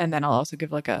 And then I'll also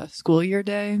give like a school year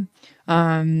day.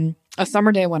 A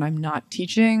summer day when I'm not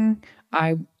teaching,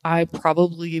 I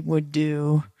probably would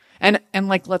do and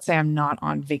like let's say I'm not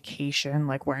on vacation,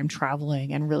 like where I'm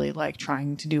traveling and really like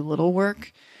trying to do little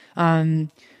work. Um,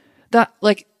 that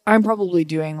like I'm probably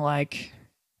doing like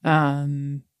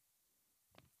um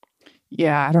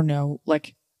yeah, I don't know,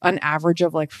 like an average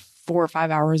of like 4 or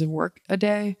 5 hours of work a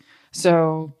day.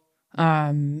 So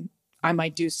um, I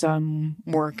might do some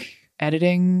work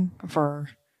editing for,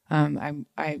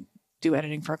 I do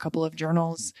editing for a couple of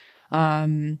journals.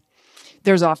 Um,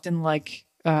 there's often like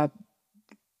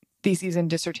theses and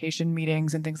dissertation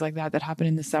meetings and things like that that happen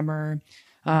in the summer.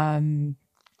 Um,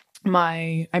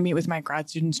 I meet with my grad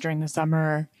students during the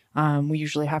summer. We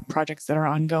usually have projects that are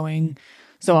ongoing,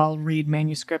 so I'll read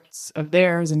manuscripts of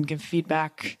theirs and give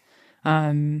feedback.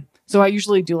 So I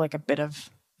usually do like a bit of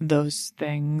those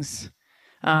things,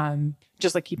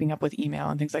 just like keeping up with email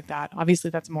and things like that. Obviously,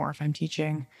 that's more if I'm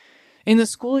teaching. In the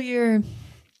school year,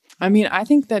 I mean, I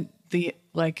think that the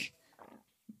like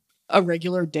a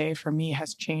regular day for me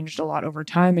has changed a lot over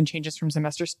time and changes from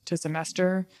semester to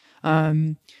semester.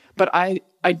 But I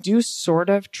do sort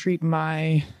of treat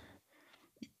my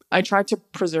I try to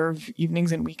preserve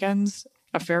evenings and weekends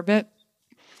a fair bit.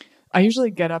 I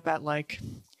usually get up at like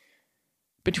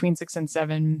between 6 and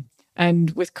 7.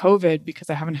 And with COVID, because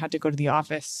I haven't had to go to the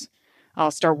office,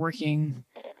 I'll start working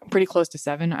pretty close to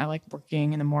 7. I like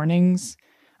working in the mornings.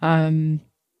 Um,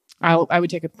 I would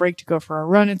take a break to go for a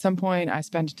run at some point. I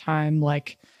spend time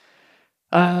like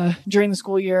during the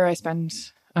school year. I spend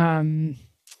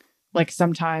like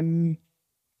some time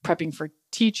prepping for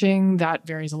teaching. That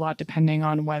varies a lot depending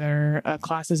on whether a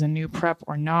class is a new prep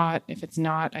or not. If it's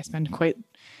not, I spend quite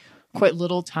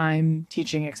little time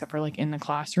teaching except for like in the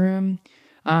classroom.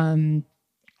 Um,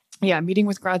 yeah, meeting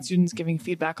with grad students, giving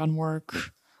feedback on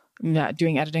work, yeah,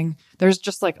 doing editing. There's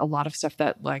just like a lot of stuff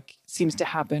that like seems to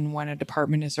happen when a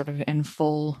department is sort of in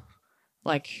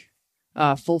like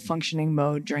full functioning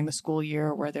mode during the school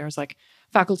year, where there's like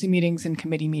faculty meetings and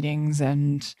committee meetings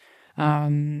and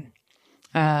um,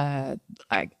 I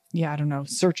don't know,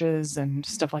 searches and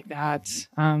stuff like that.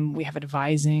 We have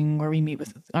advising where we meet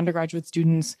with undergraduate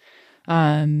students.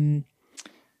 Um,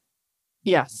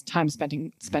 yes, time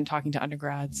spent talking to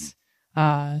undergrads.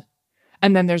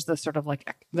 And then there's the sort of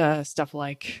like the stuff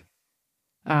like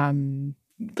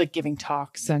giving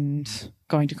talks and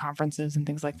going to conferences and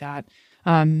things like that.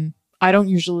 I don't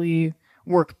usually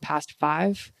work past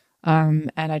 5.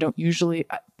 And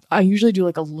I usually do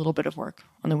like a little bit of work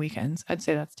on the weekends. I'd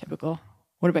say that's typical.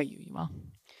 What about you, Yuval?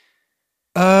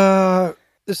 Uh,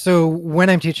 so when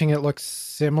I'm teaching, it looks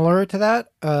similar to that.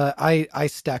 I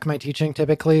stack my teaching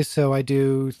typically, so I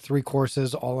do 3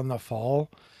 courses all in the fall.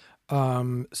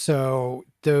 So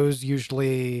those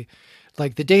usually,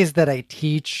 like the days that I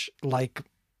teach, like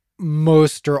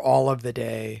most or all of the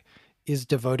day is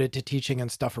devoted to teaching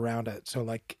and stuff around it. So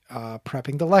like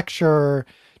prepping the lecture,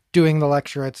 doing the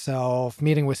lecture itself,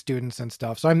 meeting with students and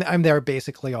stuff. So I'm there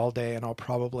basically all day, and I'll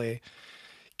probably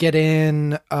get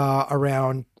in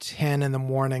around 10 in the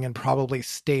morning and probably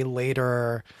stay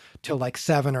later till like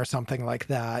 7 or something like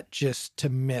that, just to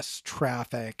miss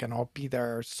traffic, and I'll be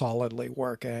there solidly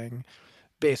working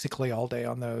basically all day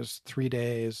on those 3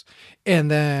 days.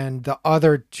 And then the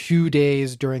other 2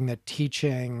 days during the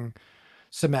teaching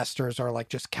semesters are like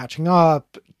just catching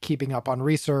up, keeping up on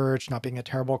research, not being a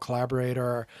terrible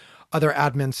collaborator, other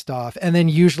admin stuff. And then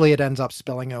usually it ends up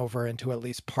spilling over into at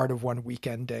least part of one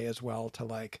weekend day as well, to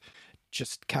like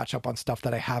just catch up on stuff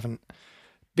that I haven't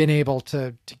been able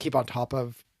to keep on top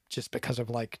of, just because of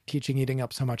like teaching eating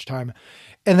up so much time.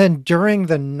 And then during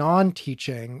the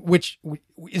non-teaching, which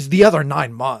is the other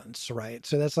 9 months, right?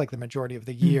 So that's like the majority of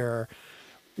the year.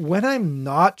 When I'm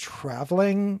not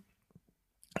traveling,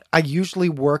 I usually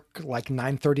work like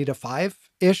 9:30 to 5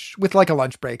 ish, with like a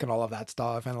lunch break and all of that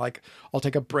stuff. And like I'll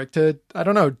take a break to, I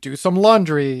don't know, do some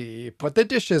laundry, put the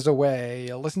dishes away,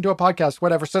 listen to a podcast,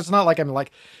 whatever. So it's not like I'm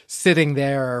like sitting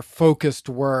there focused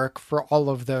work for all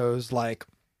of those like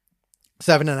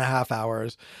 7.5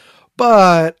 hours.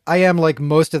 But I am like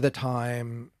most of the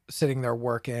time sitting there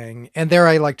working. And there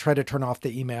I like try to turn off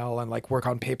the email and like work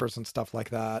on papers and stuff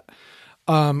like that.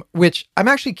 Which I'm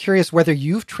actually curious whether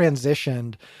you've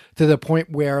transitioned to the point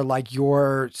where like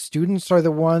your students are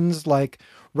the ones like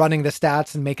running the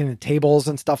stats and making the tables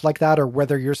and stuff like that, or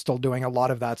whether you're still doing a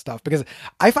lot of that stuff. Because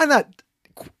I find that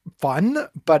fun,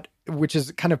 but which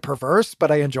is kind of perverse,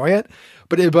 but I enjoy it,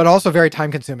 but also very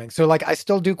time consuming. So like I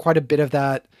still do quite a bit of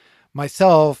that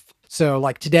myself. So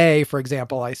like today, for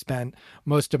example, I spent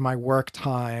most of my work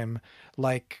time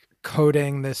like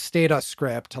coding this Stata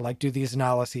script to like do these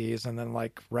analyses and then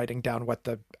like writing down what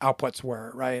the outputs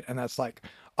were, right? And that's like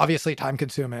obviously time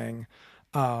consuming.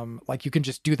 Like you can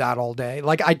just do that all day.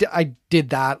 Like I did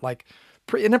that like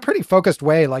in a pretty focused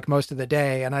way like most of the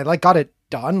day, and I like got it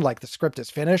done, like the script is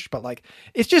finished, but like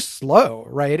it's just slow,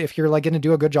 right? If you're like going to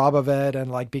do a good job of it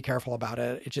and like be careful about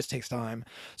it, it just takes time.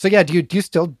 So yeah, do you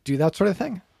still do that sort of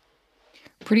thing?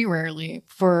 Pretty rarely,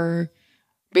 for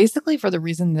basically for the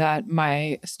reason that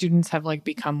my students have like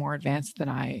become more advanced than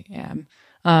I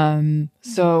am.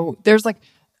 So there's like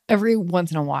every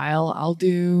once in a while I'll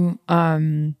do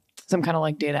some kind of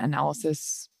like data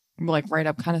analysis, like write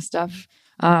up kind of stuff.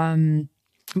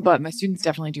 But my students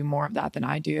definitely do more of that than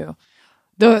I do.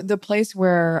 The place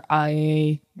where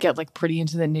I get like pretty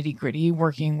into the nitty gritty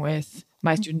working with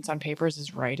my students on papers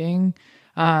is writing.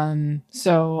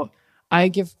 So I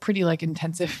give pretty like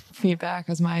intensive feedback,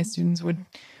 as my students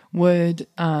would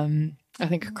I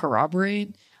think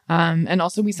corroborate. And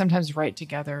also we sometimes write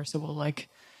together, so we'll like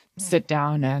sit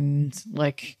down and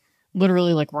like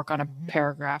literally like work on a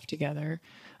paragraph together.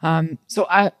 So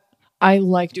I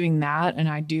like doing that, and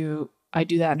I do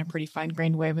that in a pretty fine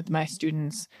grained way with my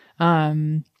students.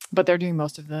 But they're doing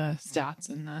most of the stats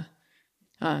and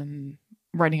the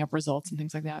writing up results and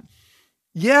things like that.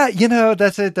 Yeah, you know,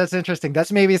 that's it. That's interesting.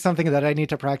 That's maybe something that I need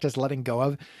to practice letting go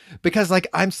of, because like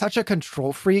I'm such a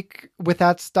control freak with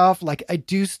that stuff. Like I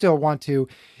do still want to,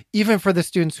 even for the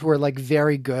students who are like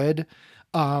very good,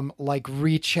 like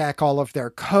recheck all of their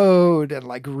code and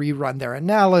like rerun their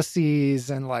analyses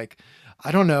and like,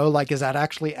 I don't know, like, is that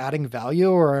actually adding value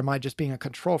or am I just being a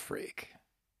control freak?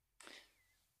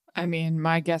 I mean,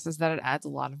 my guess is that it adds a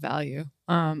lot of value.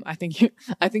 I think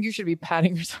you should be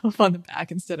patting yourself on the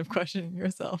back instead of questioning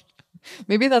yourself.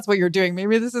 Maybe that's what you're doing.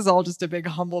 Maybe this is all just a big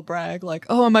humble brag, like,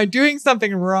 oh, am I doing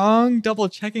something wrong? Double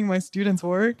checking my students'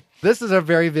 work. This is a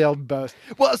very veiled boast.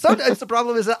 Well, sometimes the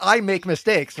problem is that I make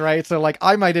mistakes, right? So like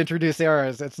I might introduce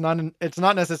errors. It's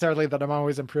not necessarily that I'm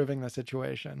always improving the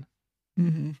situation.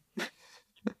 Mm-hmm.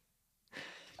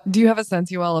 Do you have a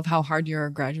sense, Yoel, of how hard your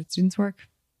graduate students work?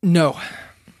 No.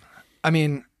 I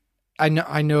mean, I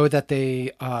know that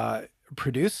they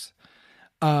produce,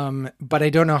 but I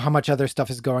don't know how much other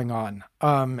stuff is going on.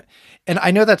 And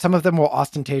I know that some of them will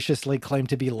ostentatiously claim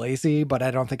to be lazy, but I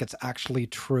don't think it's actually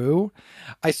true.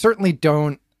 I certainly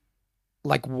don't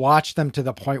like watch them to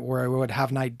the point where I would have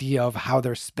an idea of how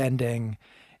they're spending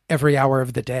every hour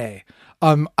of the day.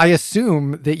 I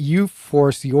assume that you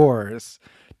force yours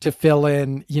to fill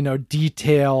in, you know,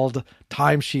 detailed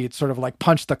timesheets, sort of like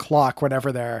punch the clock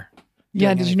whenever they're Yeah,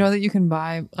 doing did you anything. know that you can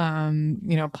buy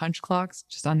punch clocks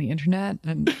just on the internet,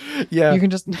 and Yeah, you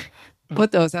can just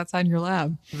put those outside your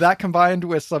lab? that combined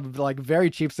with some like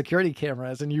very cheap security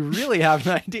cameras, and you really have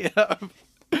an idea of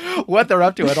what they're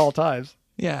up to at all times.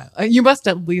 Yeah, you must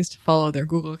at least follow their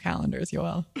Google calendars,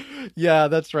 Yoel. Yeah,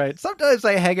 that's right. Sometimes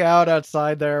I hang out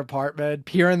outside their apartment,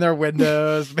 peer in their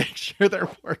windows, make sure they're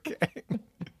working.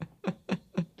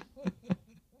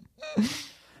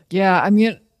 Yeah, I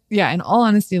mean, yeah, in all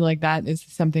honesty, like that is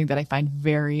something that I find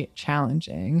very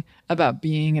challenging about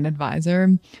being an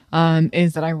advisor,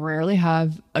 is that I rarely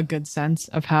have a good sense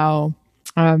of how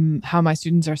my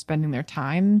students are spending their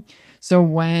time. So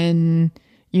when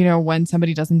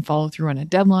somebody doesn't follow through on a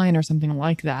deadline or something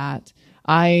like that,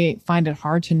 I find it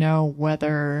hard to know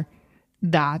whether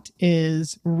that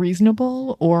is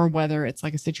reasonable or whether it's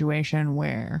like a situation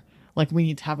where like we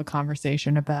need to have a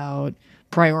conversation about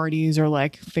priorities or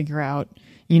like figure out,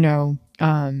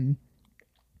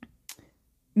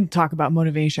 talk about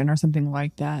motivation or something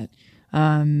like that.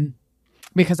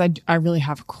 Because I really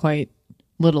have quite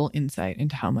little insight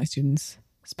into how my students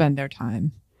spend their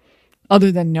time,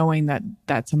 other than knowing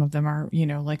that some of them are,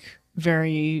 like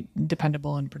very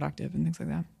dependable and productive and things like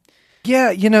that.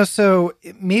 Yeah, so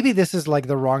maybe this is like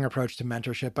the wrong approach to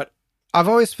mentorship, but I've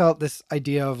always felt this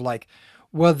idea of like,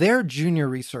 well, they're junior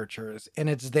researchers and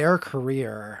it's their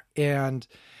career and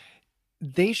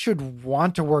they should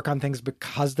want to work on things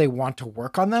because they want to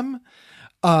work on them.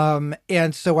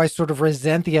 And so I sort of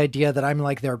resent the idea that I'm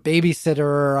like their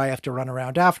babysitter. I have to run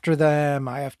around after them.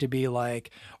 I have to be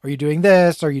like, are you doing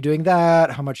this? Are you doing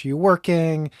that? How much are you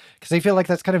working? Because I feel like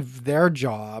that's kind of their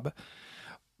job.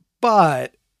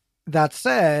 But that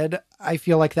said, I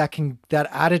feel like that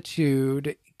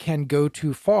attitude can go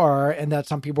too far, and that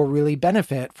some people really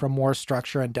benefit from more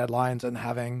structure and deadlines and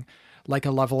having like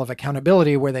a level of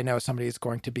accountability where they know somebody's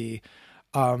going to be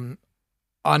um,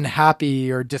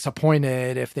 unhappy or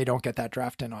disappointed if they don't get that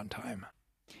draft in on time.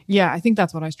 Yeah, I think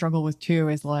that's what I struggle with too,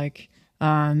 is like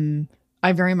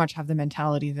I very much have the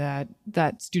mentality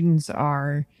that students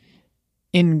are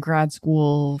in grad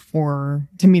school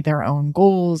to meet their own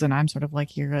goals, and I'm sort of like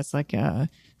here as like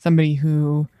somebody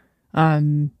who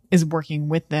is working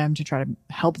with them to try to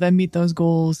help them meet those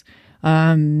goals.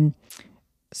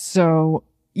 So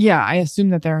yeah, I assume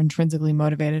that they're intrinsically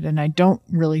motivated, and I don't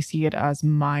really see it as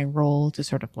my role to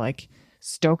sort of like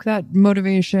stoke that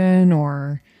motivation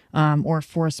or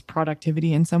force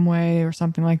productivity in some way or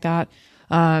something like that.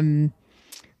 But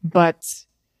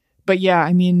yeah,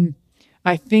 I mean,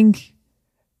 I think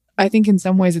in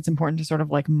some ways it's important to sort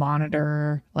of like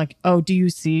monitor, like, oh, do you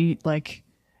see like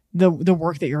the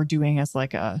work that you're doing as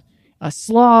like a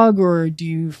slog, or do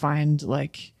you find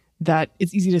like that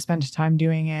it's easy to spend time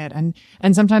doing it? And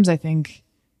sometimes I think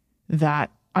that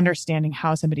understanding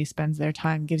how somebody spends their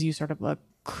time gives you sort of a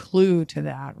clue to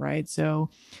that, right?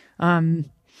 So, I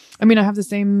mean, I have the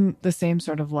same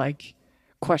sort of like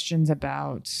questions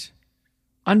about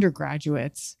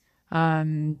undergraduates.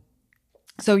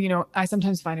 So, you know, I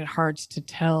sometimes find it hard to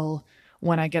tell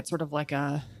when I get sort of like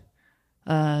a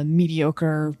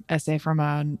mediocre essay from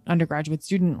an undergraduate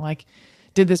student, like,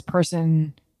 did this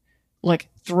person like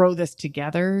throw this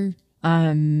together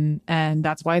and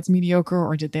that's why it's mediocre,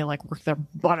 or did they like work their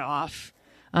butt off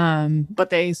but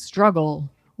they struggle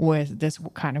with this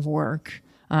kind of work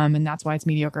and that's why it's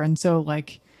mediocre? And so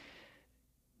like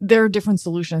there are different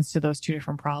solutions to those two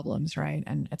different problems, right?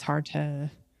 And it's hard to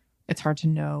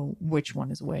know which one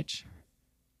is which.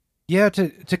 Yeah,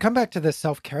 to come back to the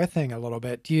self-care thing a little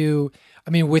bit,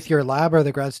 I mean, with your lab or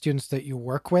the grad students that you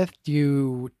work with, do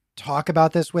you talk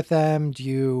about this with them? Do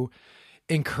you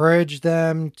encourage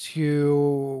them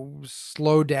to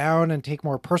slow down and take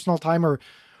more personal time, or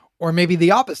maybe the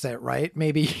opposite, right?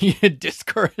 Maybe you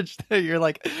discourage them. You're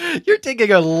like, you're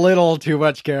taking a little too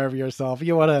much care of yourself.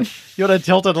 You want to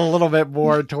tilt it a little bit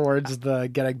more towards the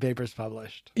getting papers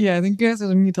published. Yeah, I think you guys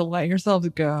need to let yourselves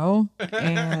go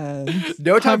and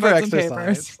no time for pump out some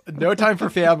exercise, no time for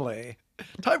family,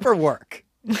 time for work.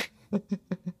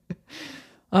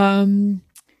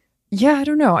 Yeah, I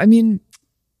don't know. I mean,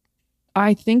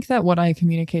 I think that what I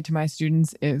communicate to my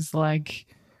students is like,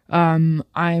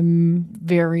 I'm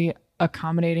very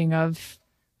accommodating of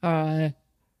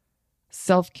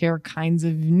self-care kinds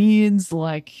of needs.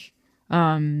 Like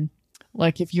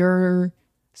if you're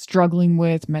struggling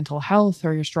with mental health,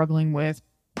 or you're struggling with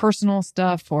personal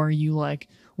stuff, or you like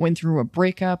went through a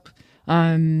breakup,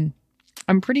 I'm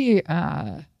pretty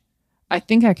I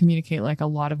think I communicate like a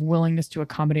lot of willingness to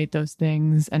accommodate those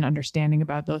things and understanding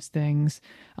about those things.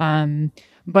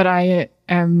 But I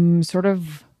am sort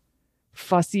of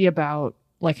fussy about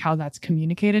like how that's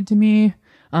communicated to me.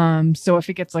 So if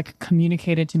it gets like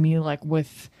communicated to me like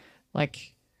with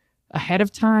like ahead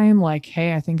of time, like,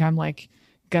 hey, I think I'm like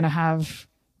gonna have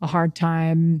a hard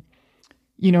time,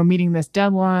 you know, meeting this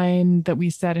deadline that we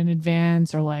set in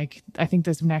advance, or like, I think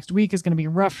this next week is gonna be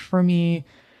rough for me,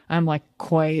 I'm like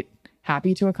quite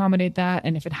happy to accommodate that.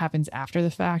 And if it happens after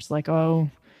the fact, like, oh,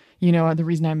 you know, the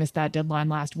reason I missed that deadline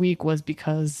last week was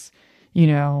because, you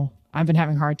know, I've been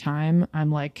having a hard time, I'm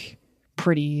like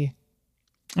pretty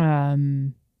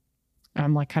I'm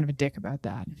like kind of a dick about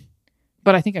that.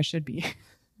 But I think I should be.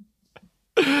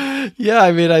 Yeah,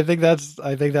 I mean, I think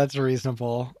that's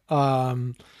reasonable.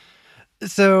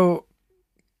 So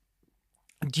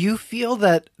do you feel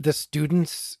that the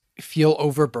students feel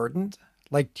overburdened?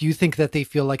 Like, do you think that they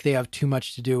feel like they have too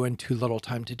much to do and too little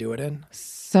time to do it in?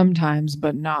 Sometimes,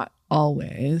 but not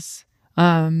always.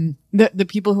 The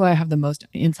people who I have the most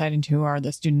insight into are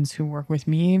the students who work with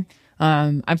me.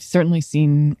 I've certainly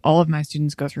seen all of my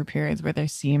students go through periods where they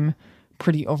seem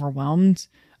pretty overwhelmed.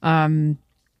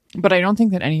 But I don't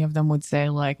think that any of them would say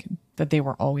like that they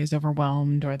were always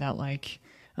overwhelmed, or that like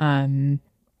that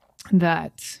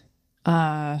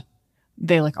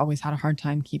they like always had a hard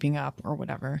time keeping up or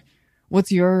whatever.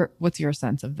 What's your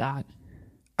sense of that?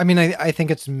 I mean, I think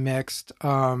it's mixed.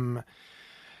 I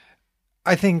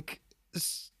think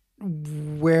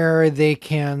where they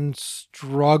can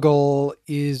struggle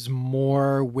is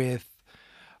more with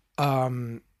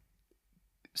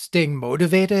staying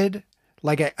motivated.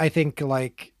 Like, I think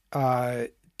like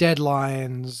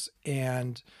deadlines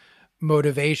and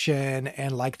motivation,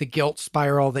 and like the guilt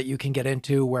spiral that you can get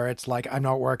into where it's like, I'm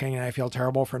not working and I feel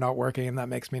terrible for not working, and that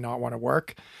makes me not want to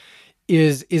work,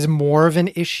 is more of an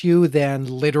issue than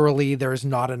literally there's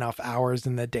not enough hours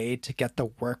in the day to get the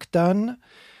work done.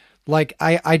 Like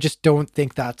I just don't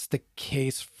think that's the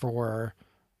case for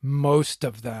most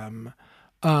of them.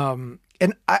 And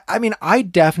I mean, I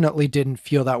definitely didn't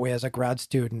feel that way as a grad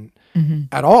student Mm-hmm.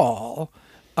 at all.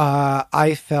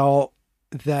 I felt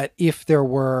that if there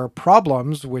were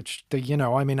problems, which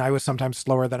I mean, I was sometimes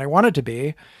slower than I wanted to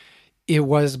be, it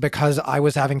was because I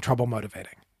was having trouble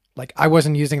motivating. Like I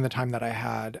wasn't using the time that I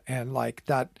had, and like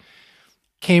that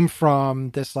came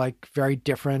from this like very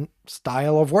different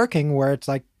style of working where it's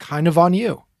like kind of on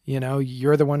you.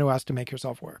 You're the one who has to make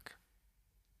yourself work.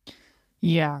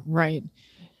 Yeah, right.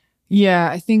 Yeah,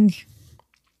 I think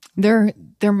there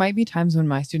might be times when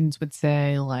my students would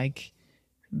say like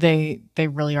they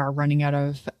really are running out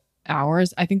of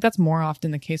hours. I think that's more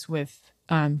often the case with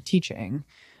teaching,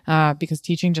 because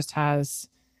teaching just has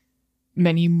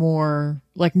many more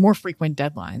frequent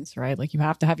deadlines, right? Like you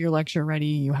have to have your lecture ready,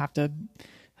 you have to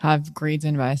have grades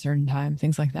in by a certain time,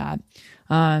 things like that.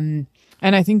 And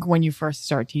I think when you first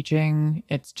start teaching,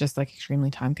 it's just like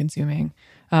extremely time consuming.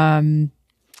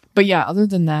 But yeah, other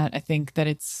than that, I think that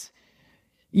it's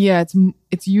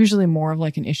usually more of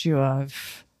like an issue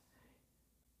of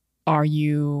are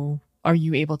you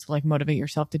able to like motivate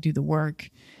yourself to do the work?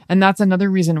 And that's another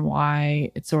reason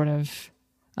why it's sort of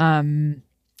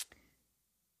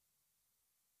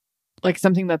like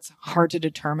something that's hard to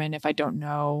determine if I don't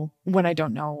know when I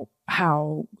don't know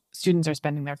how students are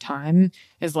spending their time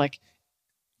is like,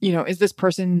 is this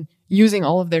person using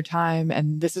all of their time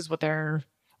and this is what they're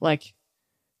like,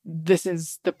 this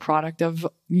is the product of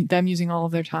them using all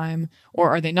of their time, or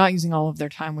are they not using all of their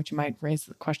time, which might raise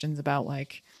questions about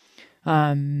like,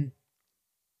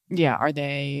 yeah, are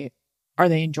they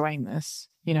enjoying this?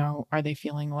 Are they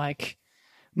feeling like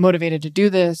motivated to do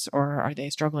this, or are they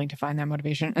struggling to find that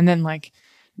motivation? And then like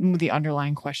the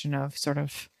underlying question of sort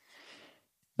of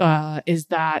is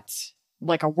that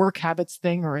like a work habits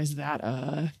thing, or is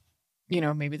that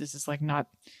maybe this is like not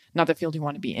the field you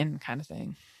want to be in kind of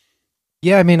thing.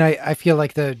 Yeah, I mean, I feel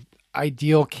like the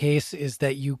ideal case is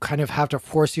that you kind of have to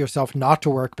force yourself not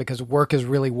to work because work is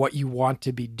really what you want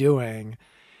to be doing.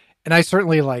 And I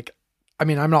certainly I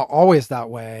mean, I'm not always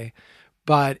that way,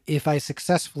 but if I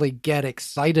successfully get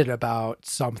excited about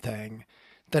something,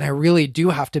 then I really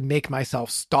do have to make myself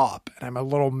stop. And I'm a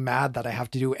little mad that I have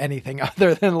to do anything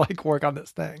other than like work on this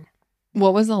thing.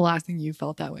 What was the last thing you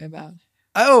felt that way about?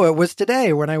 Oh, it was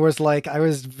today when I was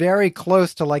very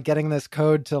close to like getting this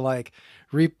code to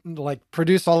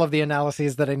produce all of the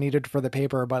analyses that I needed for the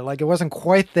paper, but like it wasn't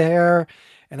quite there.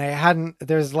 And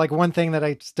there's like one thing that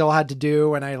I still had to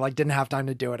do and I like didn't have time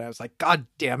to do it. I was like, God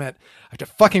damn it. I have to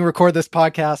fucking record this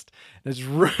podcast. And it's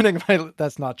ruining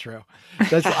that's not true.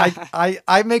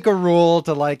 I make a rule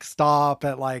to like stop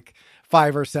at like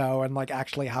 5 or so and like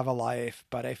actually have a life.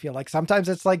 But I feel like sometimes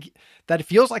it's like that it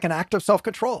feels like an act of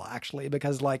self-control actually,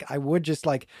 because like I would just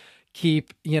like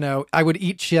I would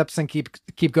eat chips and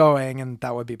keep going, and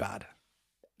that would be bad.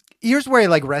 Here's where I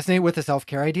like resonate with the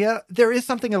self-care idea. There is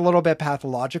something a little bit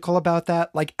pathological about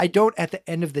that. Like I don't at the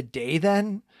end of the day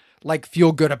then like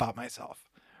feel good about myself.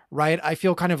 Right? I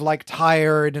feel kind of like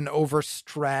tired and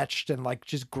overstretched and like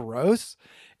just gross.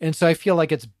 And so I feel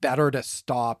like it's better to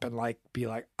stop and like be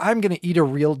like, I'm going to eat a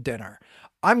real dinner.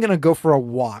 I'm going to go for a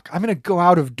walk. I'm going to go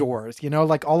out of doors,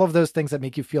 like all of those things that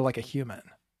make you feel like a human.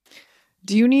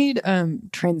 Do you need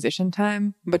transition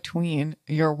time between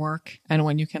your work and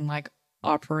when you can like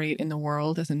operate in the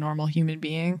world as a normal human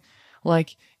being?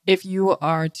 Like if you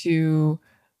are to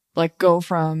like go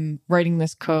from writing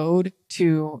this code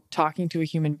to talking to a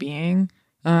human being,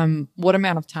 what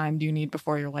amount of time do you need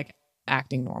before you're like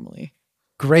acting normally?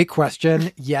 Great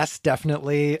question. Yes,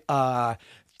 definitely.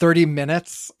 30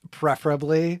 minutes,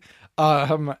 preferably.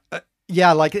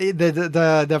 Yeah, like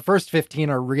the first 15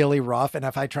 are really rough. And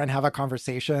if I try and have a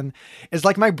conversation, it's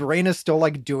like my brain is still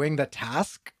like doing the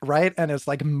task, right? And it's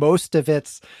like most of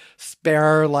its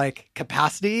spare like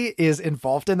capacity is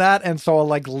involved in that. And so I'll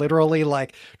like literally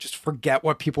like just forget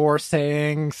what people were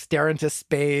saying, stare into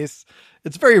space.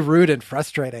 It's very rude and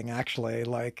frustrating, actually.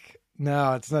 Like,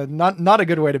 no, it's not a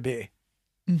good way to be.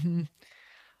 Mm-hmm.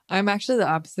 I'm actually the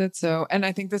opposite. So, and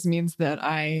I think this means that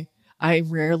I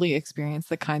rarely experience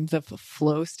the kinds of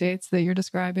flow states that you're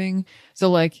describing. So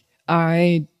like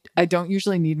I don't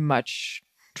usually need much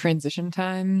transition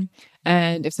time.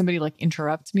 And if somebody like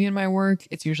interrupts me in my work,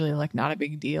 it's usually like not a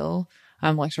big deal.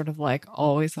 I'm like sort of like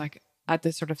always like at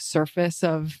this sort of surface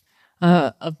of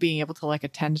being able to like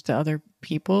attend to other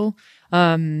people.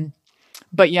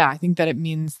 But yeah, I think that it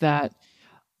means that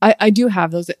I do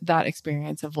have that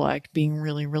experience of like being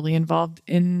really, really involved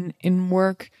in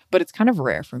work, but it's kind of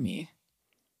rare for me.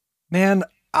 Man,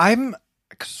 I'm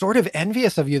sort of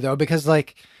envious of you though, because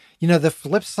like, you know, the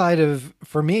flip side of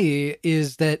for me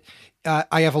is that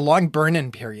I have a long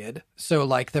burn-in period. So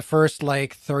like the first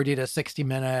like 30 to 60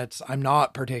 minutes, I'm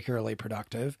not particularly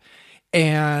productive.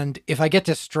 And if I get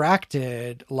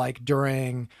distracted, like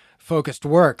during focused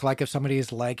work, like if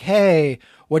somebody's like, "Hey,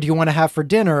 what do you want to have for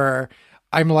dinner?"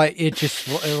 I'm like, it just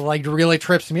like really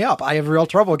trips me up. I have real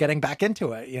trouble getting back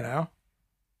into it, you know?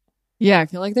 Yeah, I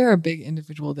feel like there are big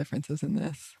individual differences in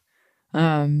this.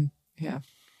 Yeah.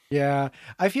 Yeah.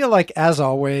 I feel like, as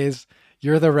always,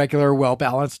 you're the regular, well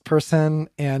balanced person,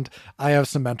 and I have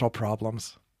some mental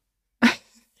problems. I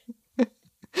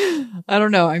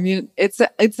don't know. I mean, it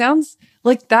sounds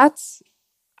like that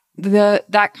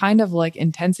kind of like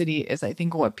intensity is, I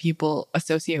think, what people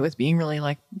associate with being really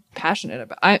like passionate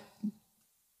about.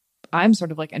 I'm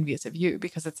sort of like envious of you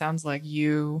because it sounds like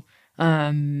you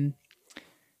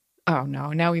oh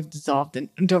no, now we've devolved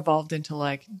into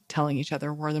like telling each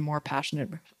other we're the more passionate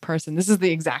person. This is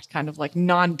the exact kind of like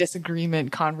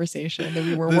non-disagreement conversation that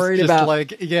we were worried just about.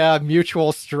 Like, yeah,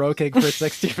 mutual stroking for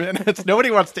 60 minutes. Nobody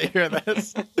wants to hear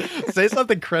this. Say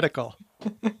something critical.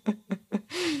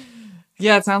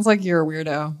 Yeah, it sounds like you're a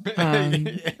weirdo.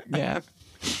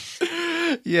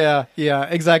 Yeah. Yeah,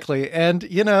 exactly. And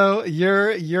you know,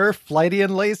 you're flighty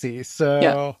and lazy.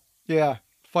 So yeah,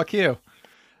 fuck you.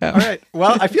 Yeah. All right.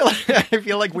 Well, I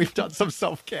feel like we've done some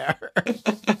self-care.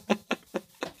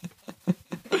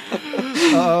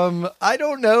 I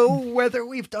don't know whether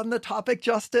we've done the topic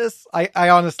justice. I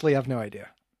honestly have no idea.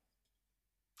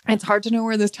 It's hard to know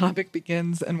where this topic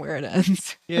begins and where it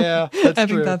ends. Yeah, that's I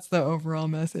true. think that's the overall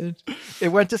message. It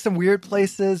went to some weird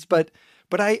places, but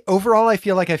I overall I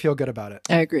feel like I feel good about it.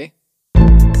 I agree.